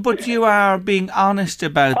 No, but you are being honest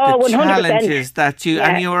about the 100%. Challenges that you...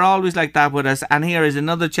 And you were always like that with us. And here is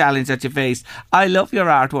another challenge that you faced. I love your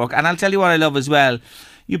artwork. And I'll tell you what I love as well.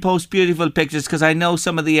 You post beautiful pictures because I know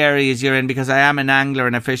some of the areas you're in because I am an angler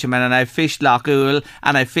and a fisherman and I fished Loch Oul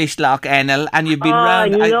and I fished Loch Ennell and you've been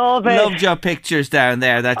round. I loved your pictures down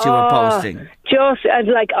there that you were posting. Just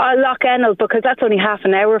Loch Ennell because that's only half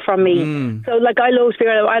an hour from me. So like I love to be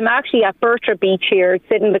around. I'm actually at Bertra Beach here,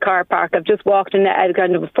 sitting in the car park. I've just walked in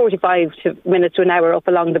kind of 45 minutes to an hour up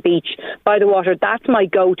along the beach by the water. That's my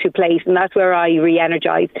go-to place and that's where I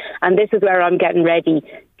re-energise. And this is where I'm getting ready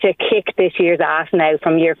to kick this year's ass now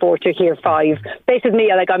from year 4 to year 5. This is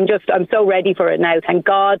me. Like I'm so ready for it now. Thank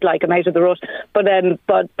God. Like I'm out of the rut. But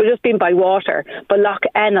just being by water. But Loch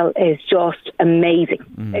Ennell is just amazing.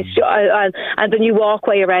 It's just, and the new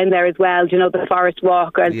walkway around there as well. You know, the forest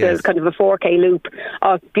walk and the kind of a 4K loop.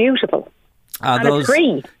 Oh, beautiful. And it's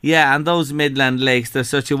free. Yeah, and those Midland Lakes, they're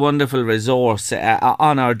such a wonderful resource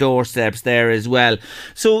on our doorsteps there as well.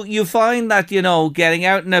 So you find that, you know, getting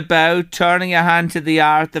out and about, turning your hand to the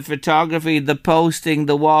art, the photography, the posting,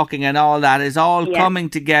 the walking and all that is all coming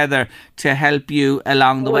together to help you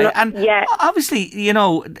along the way. And obviously, you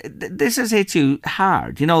know, this has hit you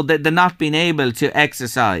hard, you know, the not being able to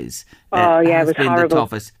exercise. It was horrible.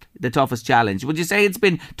 The toughest challenge. Would you say it's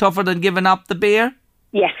been tougher than giving up the beer?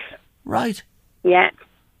 Yes. Right. Yeah,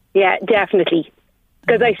 definitely.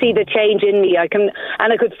 Because I see the change in me. I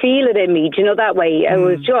could feel it in me. Do you know that way? It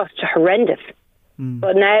was just horrendous.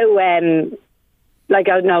 But now, I'm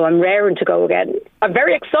raring to go again. I'm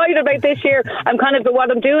very excited about this year. I'm kind of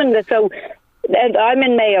what I'm doing. So I'm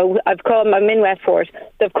in Mayo. I'm in Westport.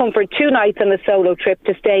 They've come for 2 nights on a solo trip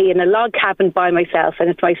to stay in a log cabin by myself, and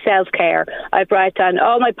it's my self-care. I brought down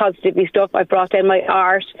all my positivity stuff. I brought down my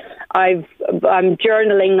art. I'm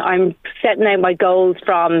journaling. I'm setting out my goals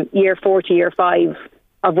from year 4 to year 5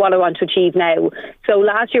 of what I want to achieve now. So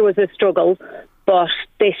last year was a struggle, but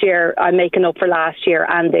this year I'm making up for last year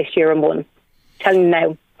and this year I'm one. Telling you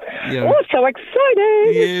now. Yeah. Oh, so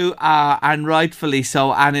excited! You are, and rightfully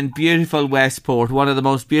so, and in beautiful Westport, one of the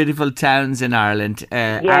most beautiful towns in Ireland.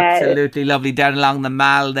 Absolutely lovely, down along the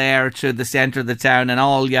Mall there to the centre of the town and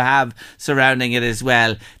all you have surrounding it as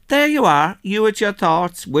well. There you are, you with your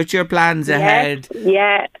thoughts, with your plans ahead.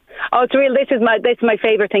 Yeah. Oh, it's real. This is my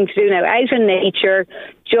favourite thing to do now. Out in nature,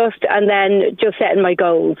 just setting my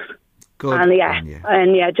goals. Good. And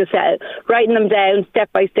just writing them down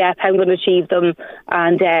step by step, how I'm going to achieve them,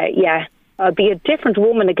 and I'll be a different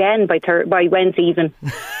woman again by Wednesday evening.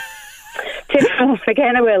 Different woman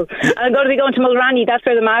again, I will. And I'm going to be going to Mulranny. That's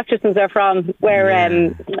where the Mastersons are from.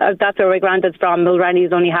 That's where my granddad's from. Mulranny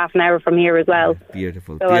is only half an hour from here as well.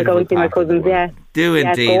 Beautiful. So I'll go and see my cousins. Yeah. Do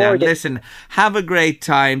indeed. And listen, have a great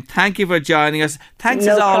time. Thank you for joining us. Thanks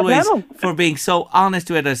as always for being so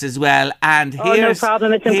honest with us as well. And no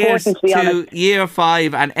problem. It's important to be honest. Year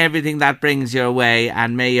 5 and everything that brings your way.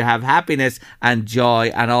 And may you have happiness and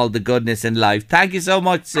joy and all the goodness in life. Thank you so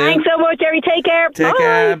much, Sue. Thanks so much, Jerry. Take care. Take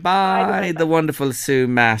care. Bye. The wonderful Sue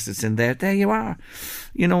Masterson there. There you are.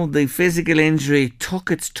 You know, the physical injury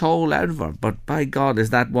took its toll out of her. But by God, is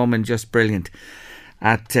that woman just brilliant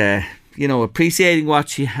at appreciating what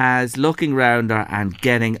she has, looking round her and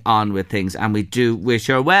getting on with things, and we do wish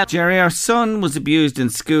her well. Jerry, our son was abused in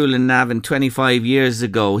school in Navan 25 years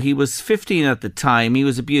ago. He was 15 at the time. He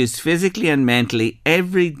was abused physically and mentally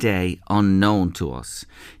every day, unknown to us.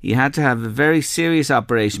 He had to have a very serious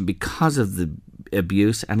operation because of the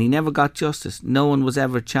abuse, and he never got justice. No one was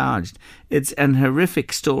ever charged. It's an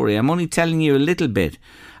horrific story. I'm only telling you a little bit.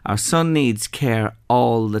 Our son needs care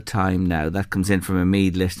all the time now. That comes in from a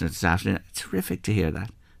Meath listener this afternoon. It's horrific to hear that.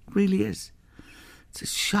 It really is. It's a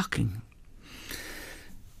shocking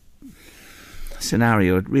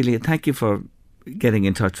scenario. Really, thank you for getting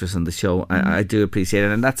in touch with us on the show. I do appreciate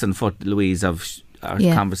it. And that's on foot, Louise, of our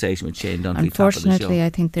conversation with Shane Dunphy. Unfortunately, I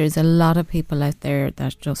think there's a lot of people out there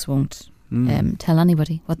that just won't tell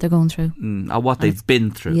anybody what they're going through or what they've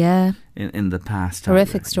been through in the past.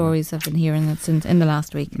 Horrific stories I've been hearing in the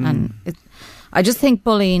last week. And I just think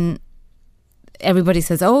bullying, everybody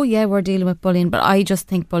says, oh yeah, we're dealing with bullying, but I just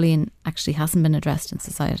think bullying actually hasn't been addressed in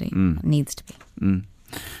society. It needs to be.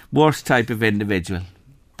 Worst type of individual,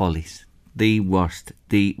 bullies. The worst,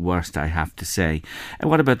 I have to say. And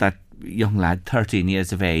what about that young lad, 13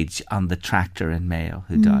 years of age, on the tractor in Mayo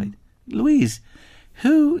who died? Louise,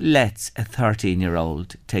 who lets a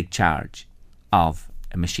 13-year-old take charge of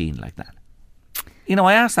a machine like that? You know,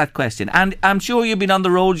 I asked that question, and I'm sure you've been on the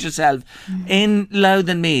roads yourself in Louth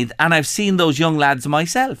and Meath, and I've seen those young lads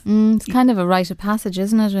myself. It's kind of a rite of passage,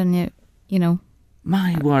 isn't it? And you know,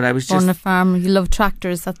 my word, I was just on a farm. You love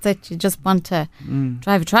tractors. That's it. You just want to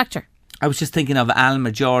drive a tractor. I was just thinking of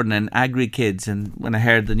Alma Jordan and Agri Kids, and when I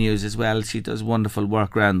heard the news as well, she does wonderful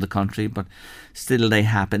work around the country, but still they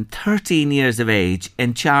happen. 13 years of age,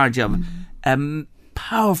 in charge of a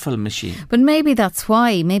powerful machine. But maybe that's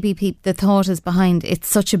why, maybe the thought is behind, it's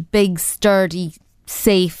such a big, sturdy,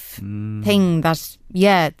 safe thing that,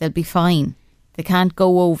 they'll be fine. They can't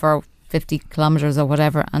go over 50 kilometres or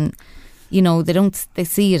whatever, and, you know, they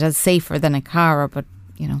see it as safer than a car, but,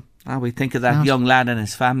 you know, We think of that young lad and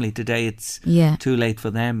his family today. It's too late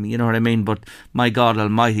for them. You know what I mean? But my God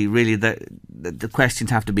Almighty, really, the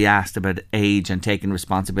questions have to be asked about age and taking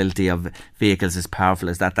responsibility of vehicles as powerful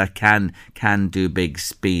as that can do big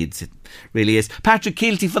speeds. It really is. Patrick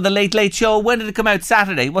Keelty for the Late Late Show. When did it come out?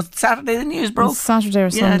 Saturday? Was it Saturday the news broke? Saturday or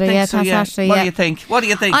Sunday? I think so. Saturday. What do you think?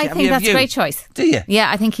 I think that's a great choice. Do you?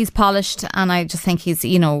 Yeah, I think he's polished, and I just think he's,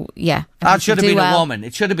 it should have been a woman.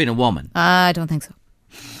 It should have been a woman. I don't think so.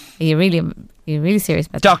 Are you really serious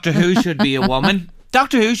about that? Doctor Who should be a woman.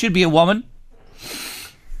 Doctor Who should be a woman.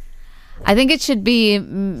 I think it should be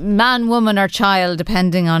man, woman or child,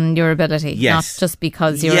 depending on your ability. Yes. Not just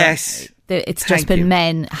because you're... Yes. It's just been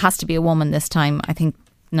men. It has to be a woman this time. I think...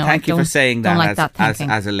 No, Thank you for saying that,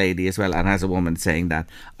 as a lady as well, and as a woman saying that.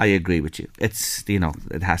 I agree with you. It's,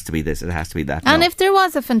 it has to be this, it has to be that. And if there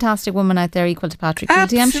was a fantastic woman out there equal to Patrick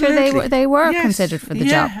Keelty, I'm sure they were considered for the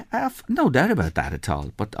job. No doubt about that at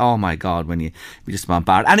all. But oh my God, we just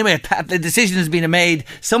bombard. Anyway, the decision has been made.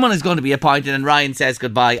 Someone is going to be appointed, and Ryan says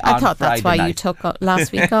goodbye on Friday night. I thought that's why you took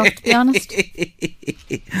last week off, to be honest.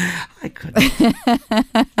 I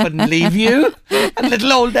couldn't leave you. A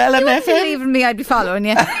little old LMFM. You wouldn't be leaving me, I'd be following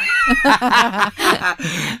you.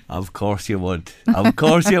 Of course you would. Of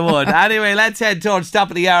course you would. Anyway, let's head towards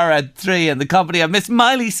top of the hour at 3 in the company of Miss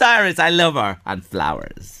Miley Cyrus. I love her. And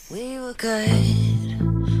Flowers. We were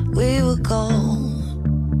good, we were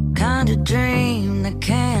gold, kind of dream that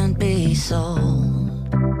can't be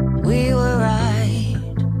sold. We were right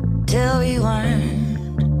till we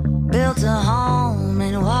weren't, built a home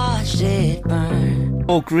and watched it burn.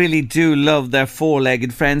 Folk really do love their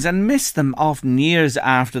four-legged friends and miss them often years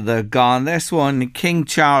after they're gone. This one, King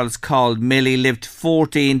Charles called Millie, lived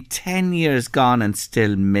 10 years gone and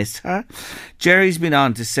still miss her. Jerry's been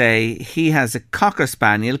on to say he has a Cocker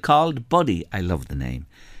Spaniel called Buddy. I love the name.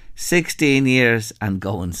 16 years and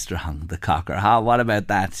going strong, the Cocker. What about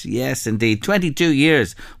that? Yes, indeed. 22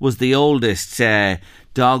 years was the oldest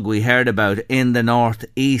dog we heard about in the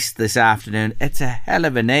northeast this afternoon. It's a hell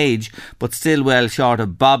of an age, but still well short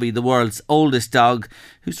of Bobby, the world's oldest dog,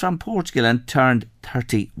 who's from Portugal and turned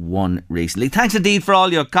 31 recently. Thanks indeed for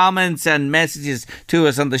all your comments and messages to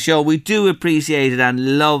us on the show. We do appreciate it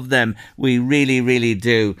and love them. We really, really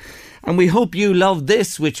do. And we hope you love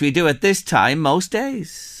this, which we do at this time most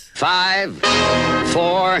days. 5,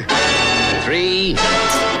 4, 3,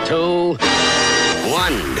 2, 1.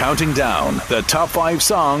 Counting down the top 5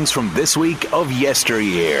 songs from this week of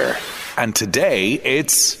yesteryear. And today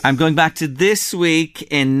it's... I'm going back to this week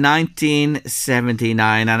in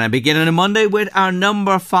 1979, and I'm beginning on Monday with our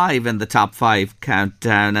number 5 in the top 5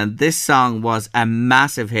 countdown. And this song was a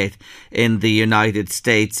massive hit in the United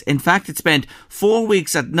States. In fact, it spent 4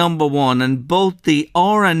 weeks at number 1 in both the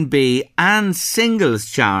R&B and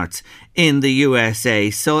singles charts in the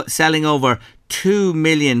USA, so selling over 2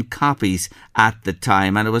 million copies at the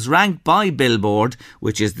time, and it was ranked by Billboard,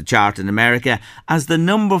 which is the chart in America, as the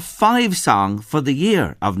number 5 song for the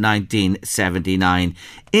year of 1979.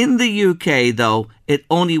 In the UK, though, it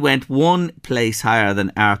only went 1 place higher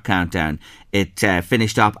than our countdown. It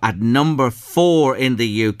finished up at number 4 in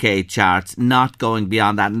the UK charts, not going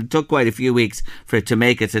beyond that, and it took quite a few weeks for it to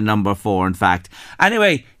make it to number 4, in fact.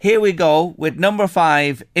 Anyway, here we go with number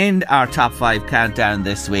 5 in our top 5 countdown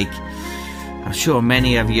this week. I'm sure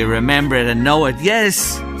many of you remember it and know it.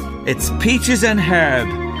 Yes, it's Peaches and Herb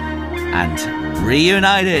and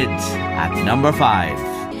Reunited at number 5.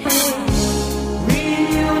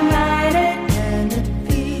 Reunited and it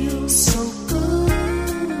feels so good.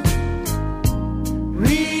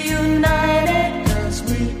 Reunited 'cause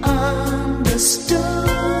we understood.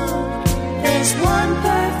 There's one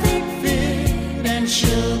perfect fit and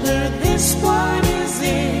sugar, this one is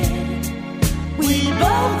it. We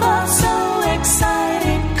both are so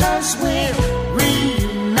excited 'cause we're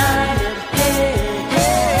reunited. Hey,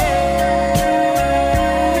 hey.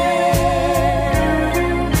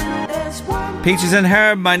 Peaches and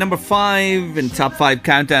Herb, my number 5 in top 5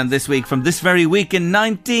 countdown this week from this very week in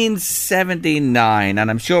 1979.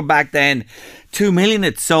 And I'm sure back then 2 million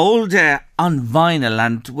it sold on vinyl.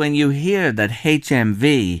 And when you hear that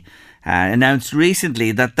HMV announced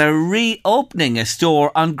recently that they're reopening a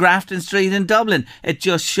store on Grafton Street in Dublin, it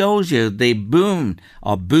just shows you the boom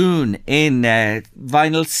in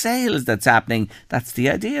vinyl sales that's happening. That's the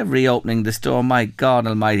idea of reopening the store. My God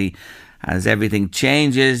Almighty. As everything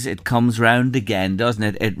changes, it comes round again, doesn't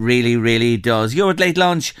it? It really, really does. You're at Late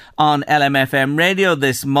Lunch on LMFM Radio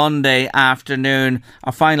this Monday afternoon.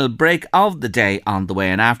 Our final break of the day on the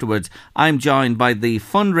way. And afterwards, I'm joined by the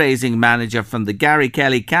fundraising manager from the Gary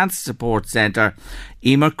Kelly Cancer Support Centre,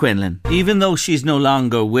 Emer Quinlan. Even though she's no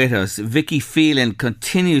longer with us, Vicky Phelan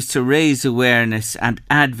continues to raise awareness and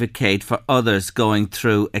advocate for others going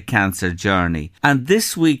through a cancer journey. And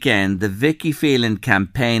this weekend, the Vicky Phelan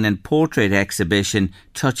campaign and portrait exhibition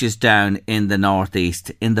touches down in the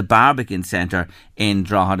northeast, in the Barbican Centre in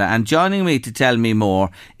Drogheda. And joining me to tell me more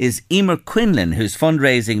is Emer Quinlan, who's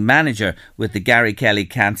fundraising manager with the Gary Kelly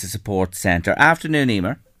Cancer Support Centre. Afternoon,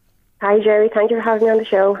 Emer. Hi Jerry, thank you for having me on the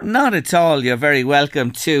show. Not at all, you're very welcome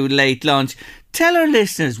to Late Lunch. Tell our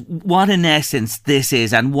listeners what in essence this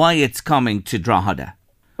is and why it's coming to Drogheda.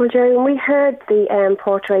 Well Jerry, when we heard the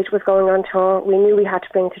portrait was going on tour, we knew we had to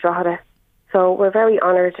bring it to Drogheda. So we're very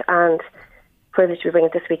honoured and privileged to bring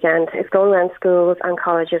it this weekend. It's going around schools and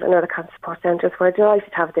colleges and other cancer support centres. We're delighted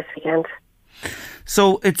to have it this weekend.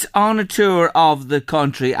 So it's on a tour of the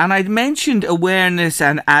country, and I'd mentioned awareness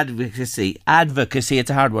and advocacy, it's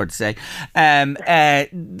a hard word to say.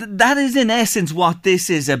 That is in essence what this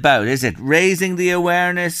is about, is it? Raising the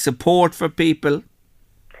awareness, support for people?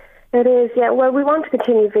 It is, yeah. Well, we want to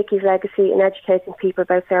continue Vicky's legacy in educating people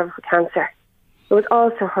about cervical cancer. It was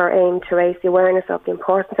also her aim to raise the awareness of the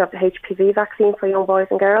importance of the HPV vaccine for young boys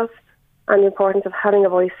and girls and the importance of having a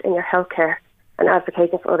voice in your healthcare and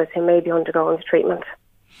advocating for others who may be undergoing the treatment.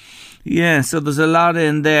 Yeah, so there's a lot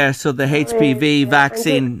in there. So the HPV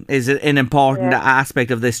vaccine is an important aspect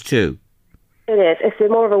of this too. It is. It's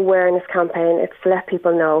more of an awareness campaign. It's to let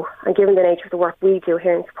people know. And given the nature of the work we do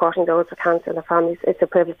here in supporting those with cancer and their families, it's a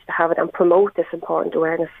privilege to have it and promote this important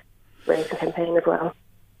awareness raising campaign as well.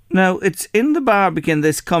 Now, it's in the Barbican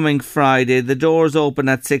this coming Friday. The doors open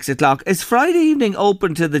at 6 o'clock. Is Friday evening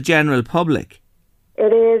open to the general public?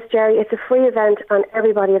 It is, Jerry. It's a free event and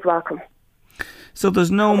everybody is welcome. So there's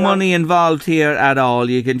no money involved here at all.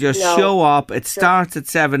 You can just show up. It starts at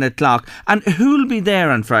 7 o'clock. And who'll be there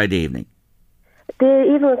on Friday evening? The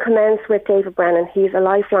evening will commence with David Brennan. He's a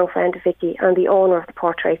lifelong friend of Vicky and the owner of the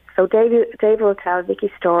portrait. So David will tell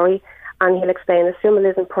Vicky's story and he'll explain the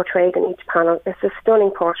symbolism portrayed in each panel. It's a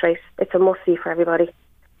stunning portrait. It's a must-see for everybody.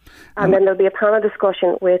 And then there'll be a panel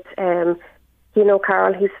discussion with Hino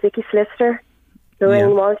Carroll, who's Vicky's solicitor.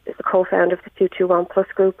 Lorraine Walsh is the co-founder of the 221 Plus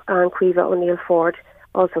group, and Quiva O'Neill Ford,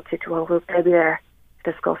 also 221 group. They'll be there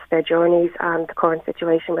to discuss their journeys and the current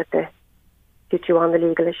situation with the 221, the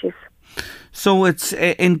legal issues. So it's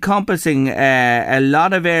encompassing a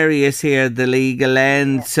lot of areas here, the legal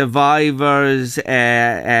end, survivors,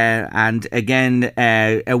 and again,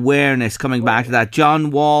 awareness, coming back to that.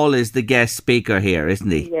 John Wall is the guest speaker here,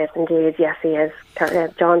 isn't he? Yes, indeed. Yes, he is.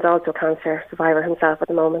 John's also a cancer survivor himself at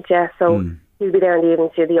the moment, so he'll be there in the evening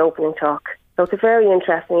to do the opening talk. So it's a very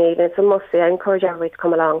interesting evening. It's a must-see. I encourage everybody to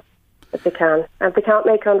come along if they can. And if they can't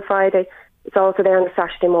make it on Friday, it's also there on the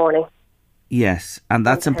Saturday morning. Yes, and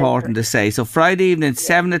that's important to say. So Friday evening,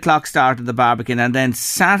 7 o'clock start at the Barbican, and then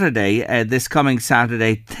Saturday, this coming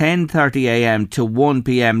Saturday, 10:30 a.m. to 1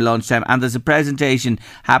 p.m. lunchtime. And there's a presentation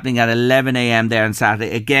happening at 11 a.m. there on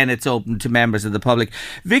Saturday. Again, it's open to members of the public.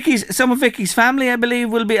 Some of Vicky's family, I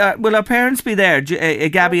believe, will be. Will her parents be there?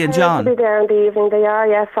 Gabby and John will be there in the evening. They are,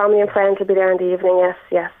 yes. Family and friends will be there in the evening.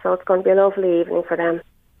 Yes. So it's going to be a lovely evening for them.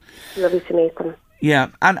 Lovely to meet them. Yeah,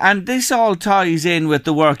 and this all ties in with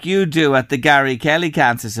the work you do at the Gary Kelly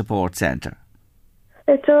Cancer Support Centre.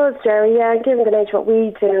 It does, Jerry, given the nature of what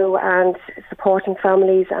we do and supporting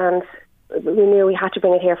families, and we knew we had to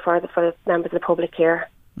bring it here for the members of the public here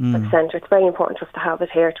at the centre. It's very important to us to have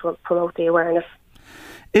it here to promote the awareness.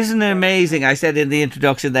 Isn't it amazing, I said in the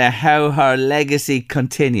introduction there, how her legacy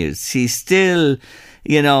continues? She's still,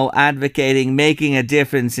 advocating, making a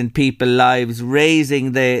difference in people's lives,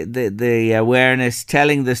 raising the awareness,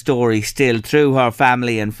 telling the story still through her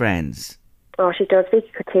family and friends. Oh, she does. Vicky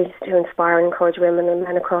continues to inspire and encourage women and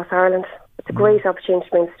men across Ireland. It's a great opportunity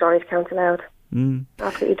to bring the story to County Louth.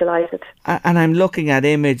 Absolutely delighted. And I'm looking at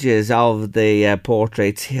images of the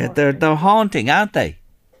portraits here. They're haunting, aren't they?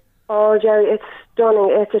 Oh, Jerry, it's stunning.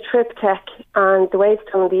 It's a triptych, and the way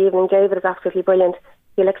it's done in the evening, David is absolutely brilliant.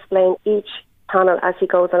 He'll explain each panel as he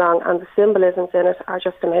goes along, and the symbolisms in it are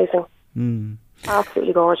just amazing.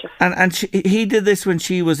 Absolutely gorgeous. And he did this when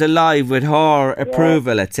she was alive, with her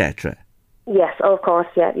approval, etc. Yes, of course,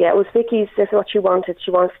 yeah. It was Vicky's, this is what she wanted.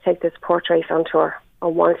 She wanted to take this portrait on tour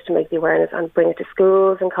and wanted to make the awareness and bring it to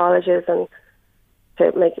schools and colleges and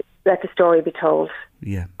to let the story be told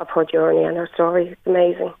of her journey and her story. It's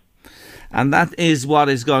amazing. And that is what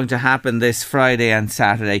is going to happen this Friday and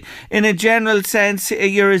Saturday. In a general sense,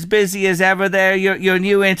 you're as busy as ever there. You're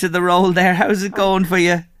new into the role there. How's it going for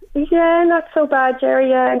you? Yeah, not so bad,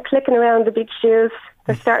 Jerry. I'm clicking around the beach shoes.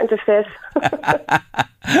 They're starting to fit.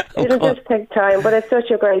 It'll just take time, but it's such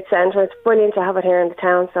a great centre. It's brilliant to have it here in the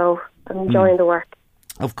town, so I'm enjoying the work.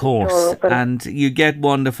 Of course, and you get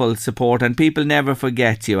wonderful support, and people never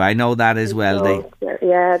forget you. I know that as well.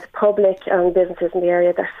 Yeah, the public and businesses in the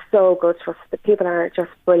area, they're so good to us. The people are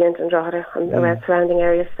just brilliant in Drogheda and around surrounding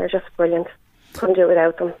areas. They're just brilliant. Couldn't do it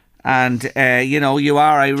without them. And, you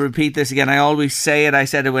are, I repeat this again, I always say it, I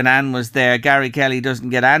said it when Anne was there, Gary Kelly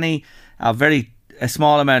doesn't get a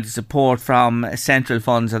small amount of support from central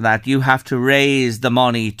funds and that. You have to raise the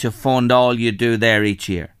money to fund all you do there each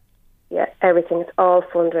year. Yeah, everything. It's all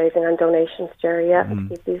fundraising and donations, Jerry, to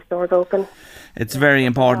keep these doors open. It's very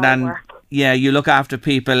important. And you look after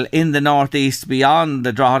people in the northeast, beyond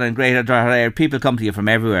the Drogheda and Greater Drogheda area. People come to you from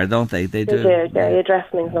everywhere, don't they? They do. Yeah, your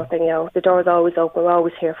address means nothing, The door's always open. We're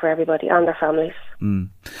always here for everybody and their families.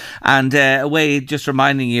 And just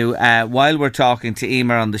reminding you, while we're talking to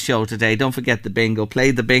Emer on the show today, don't forget the bingo.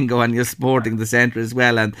 Play the bingo and you're supporting the centre as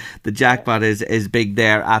well, and the jackpot is big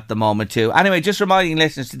there at the moment too. Anyway, just reminding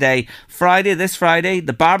listeners today, this Friday,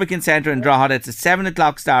 the Barbican Centre in Drogheda. It's a 7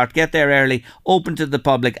 o'clock start. Get there early, open to the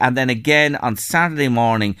public, and then again on Saturday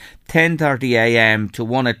morning, 10:30 a.m. to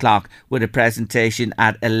 1 o'clock with a presentation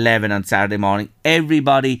at 11 on Saturday morning.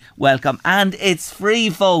 Everybody welcome, and it's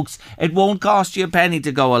free, folks. It won't cost you a penny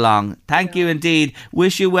to go along. Thank you indeed.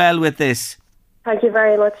 Wish you well with this. Thank you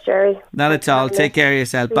very much, Jerry. Not at all. Take care of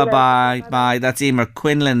yourself. Bye-bye. Bye. That's Emer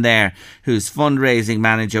Quinlan there, who's fundraising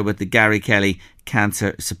manager with the Gary Kelly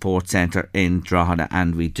Cancer Support Centre in Drogheda,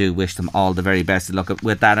 and we do wish them all the very best of luck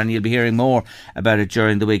with that, and you'll be hearing more about it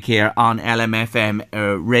during the week here on LMFM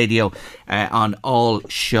radio on all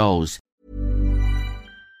shows.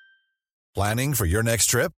 Planning for your next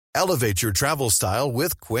trip? Elevate your travel style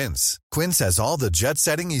with Quince. Quince has all the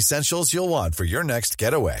jet-setting essentials you'll want for your next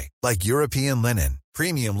getaway, like European linen,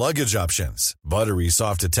 premium luggage options, buttery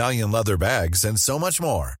soft Italian leather bags, and so much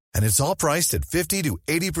more. And it's all priced at 50 to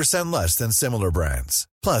 80% less than similar brands.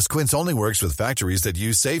 Plus, Quince only works with factories that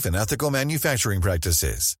use safe and ethical manufacturing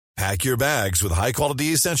practices. Pack your bags with high-quality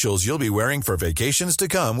essentials you'll be wearing for vacations to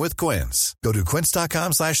come with Quince. Go to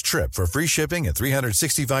quince.com/trip for free shipping and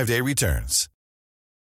 365-day returns.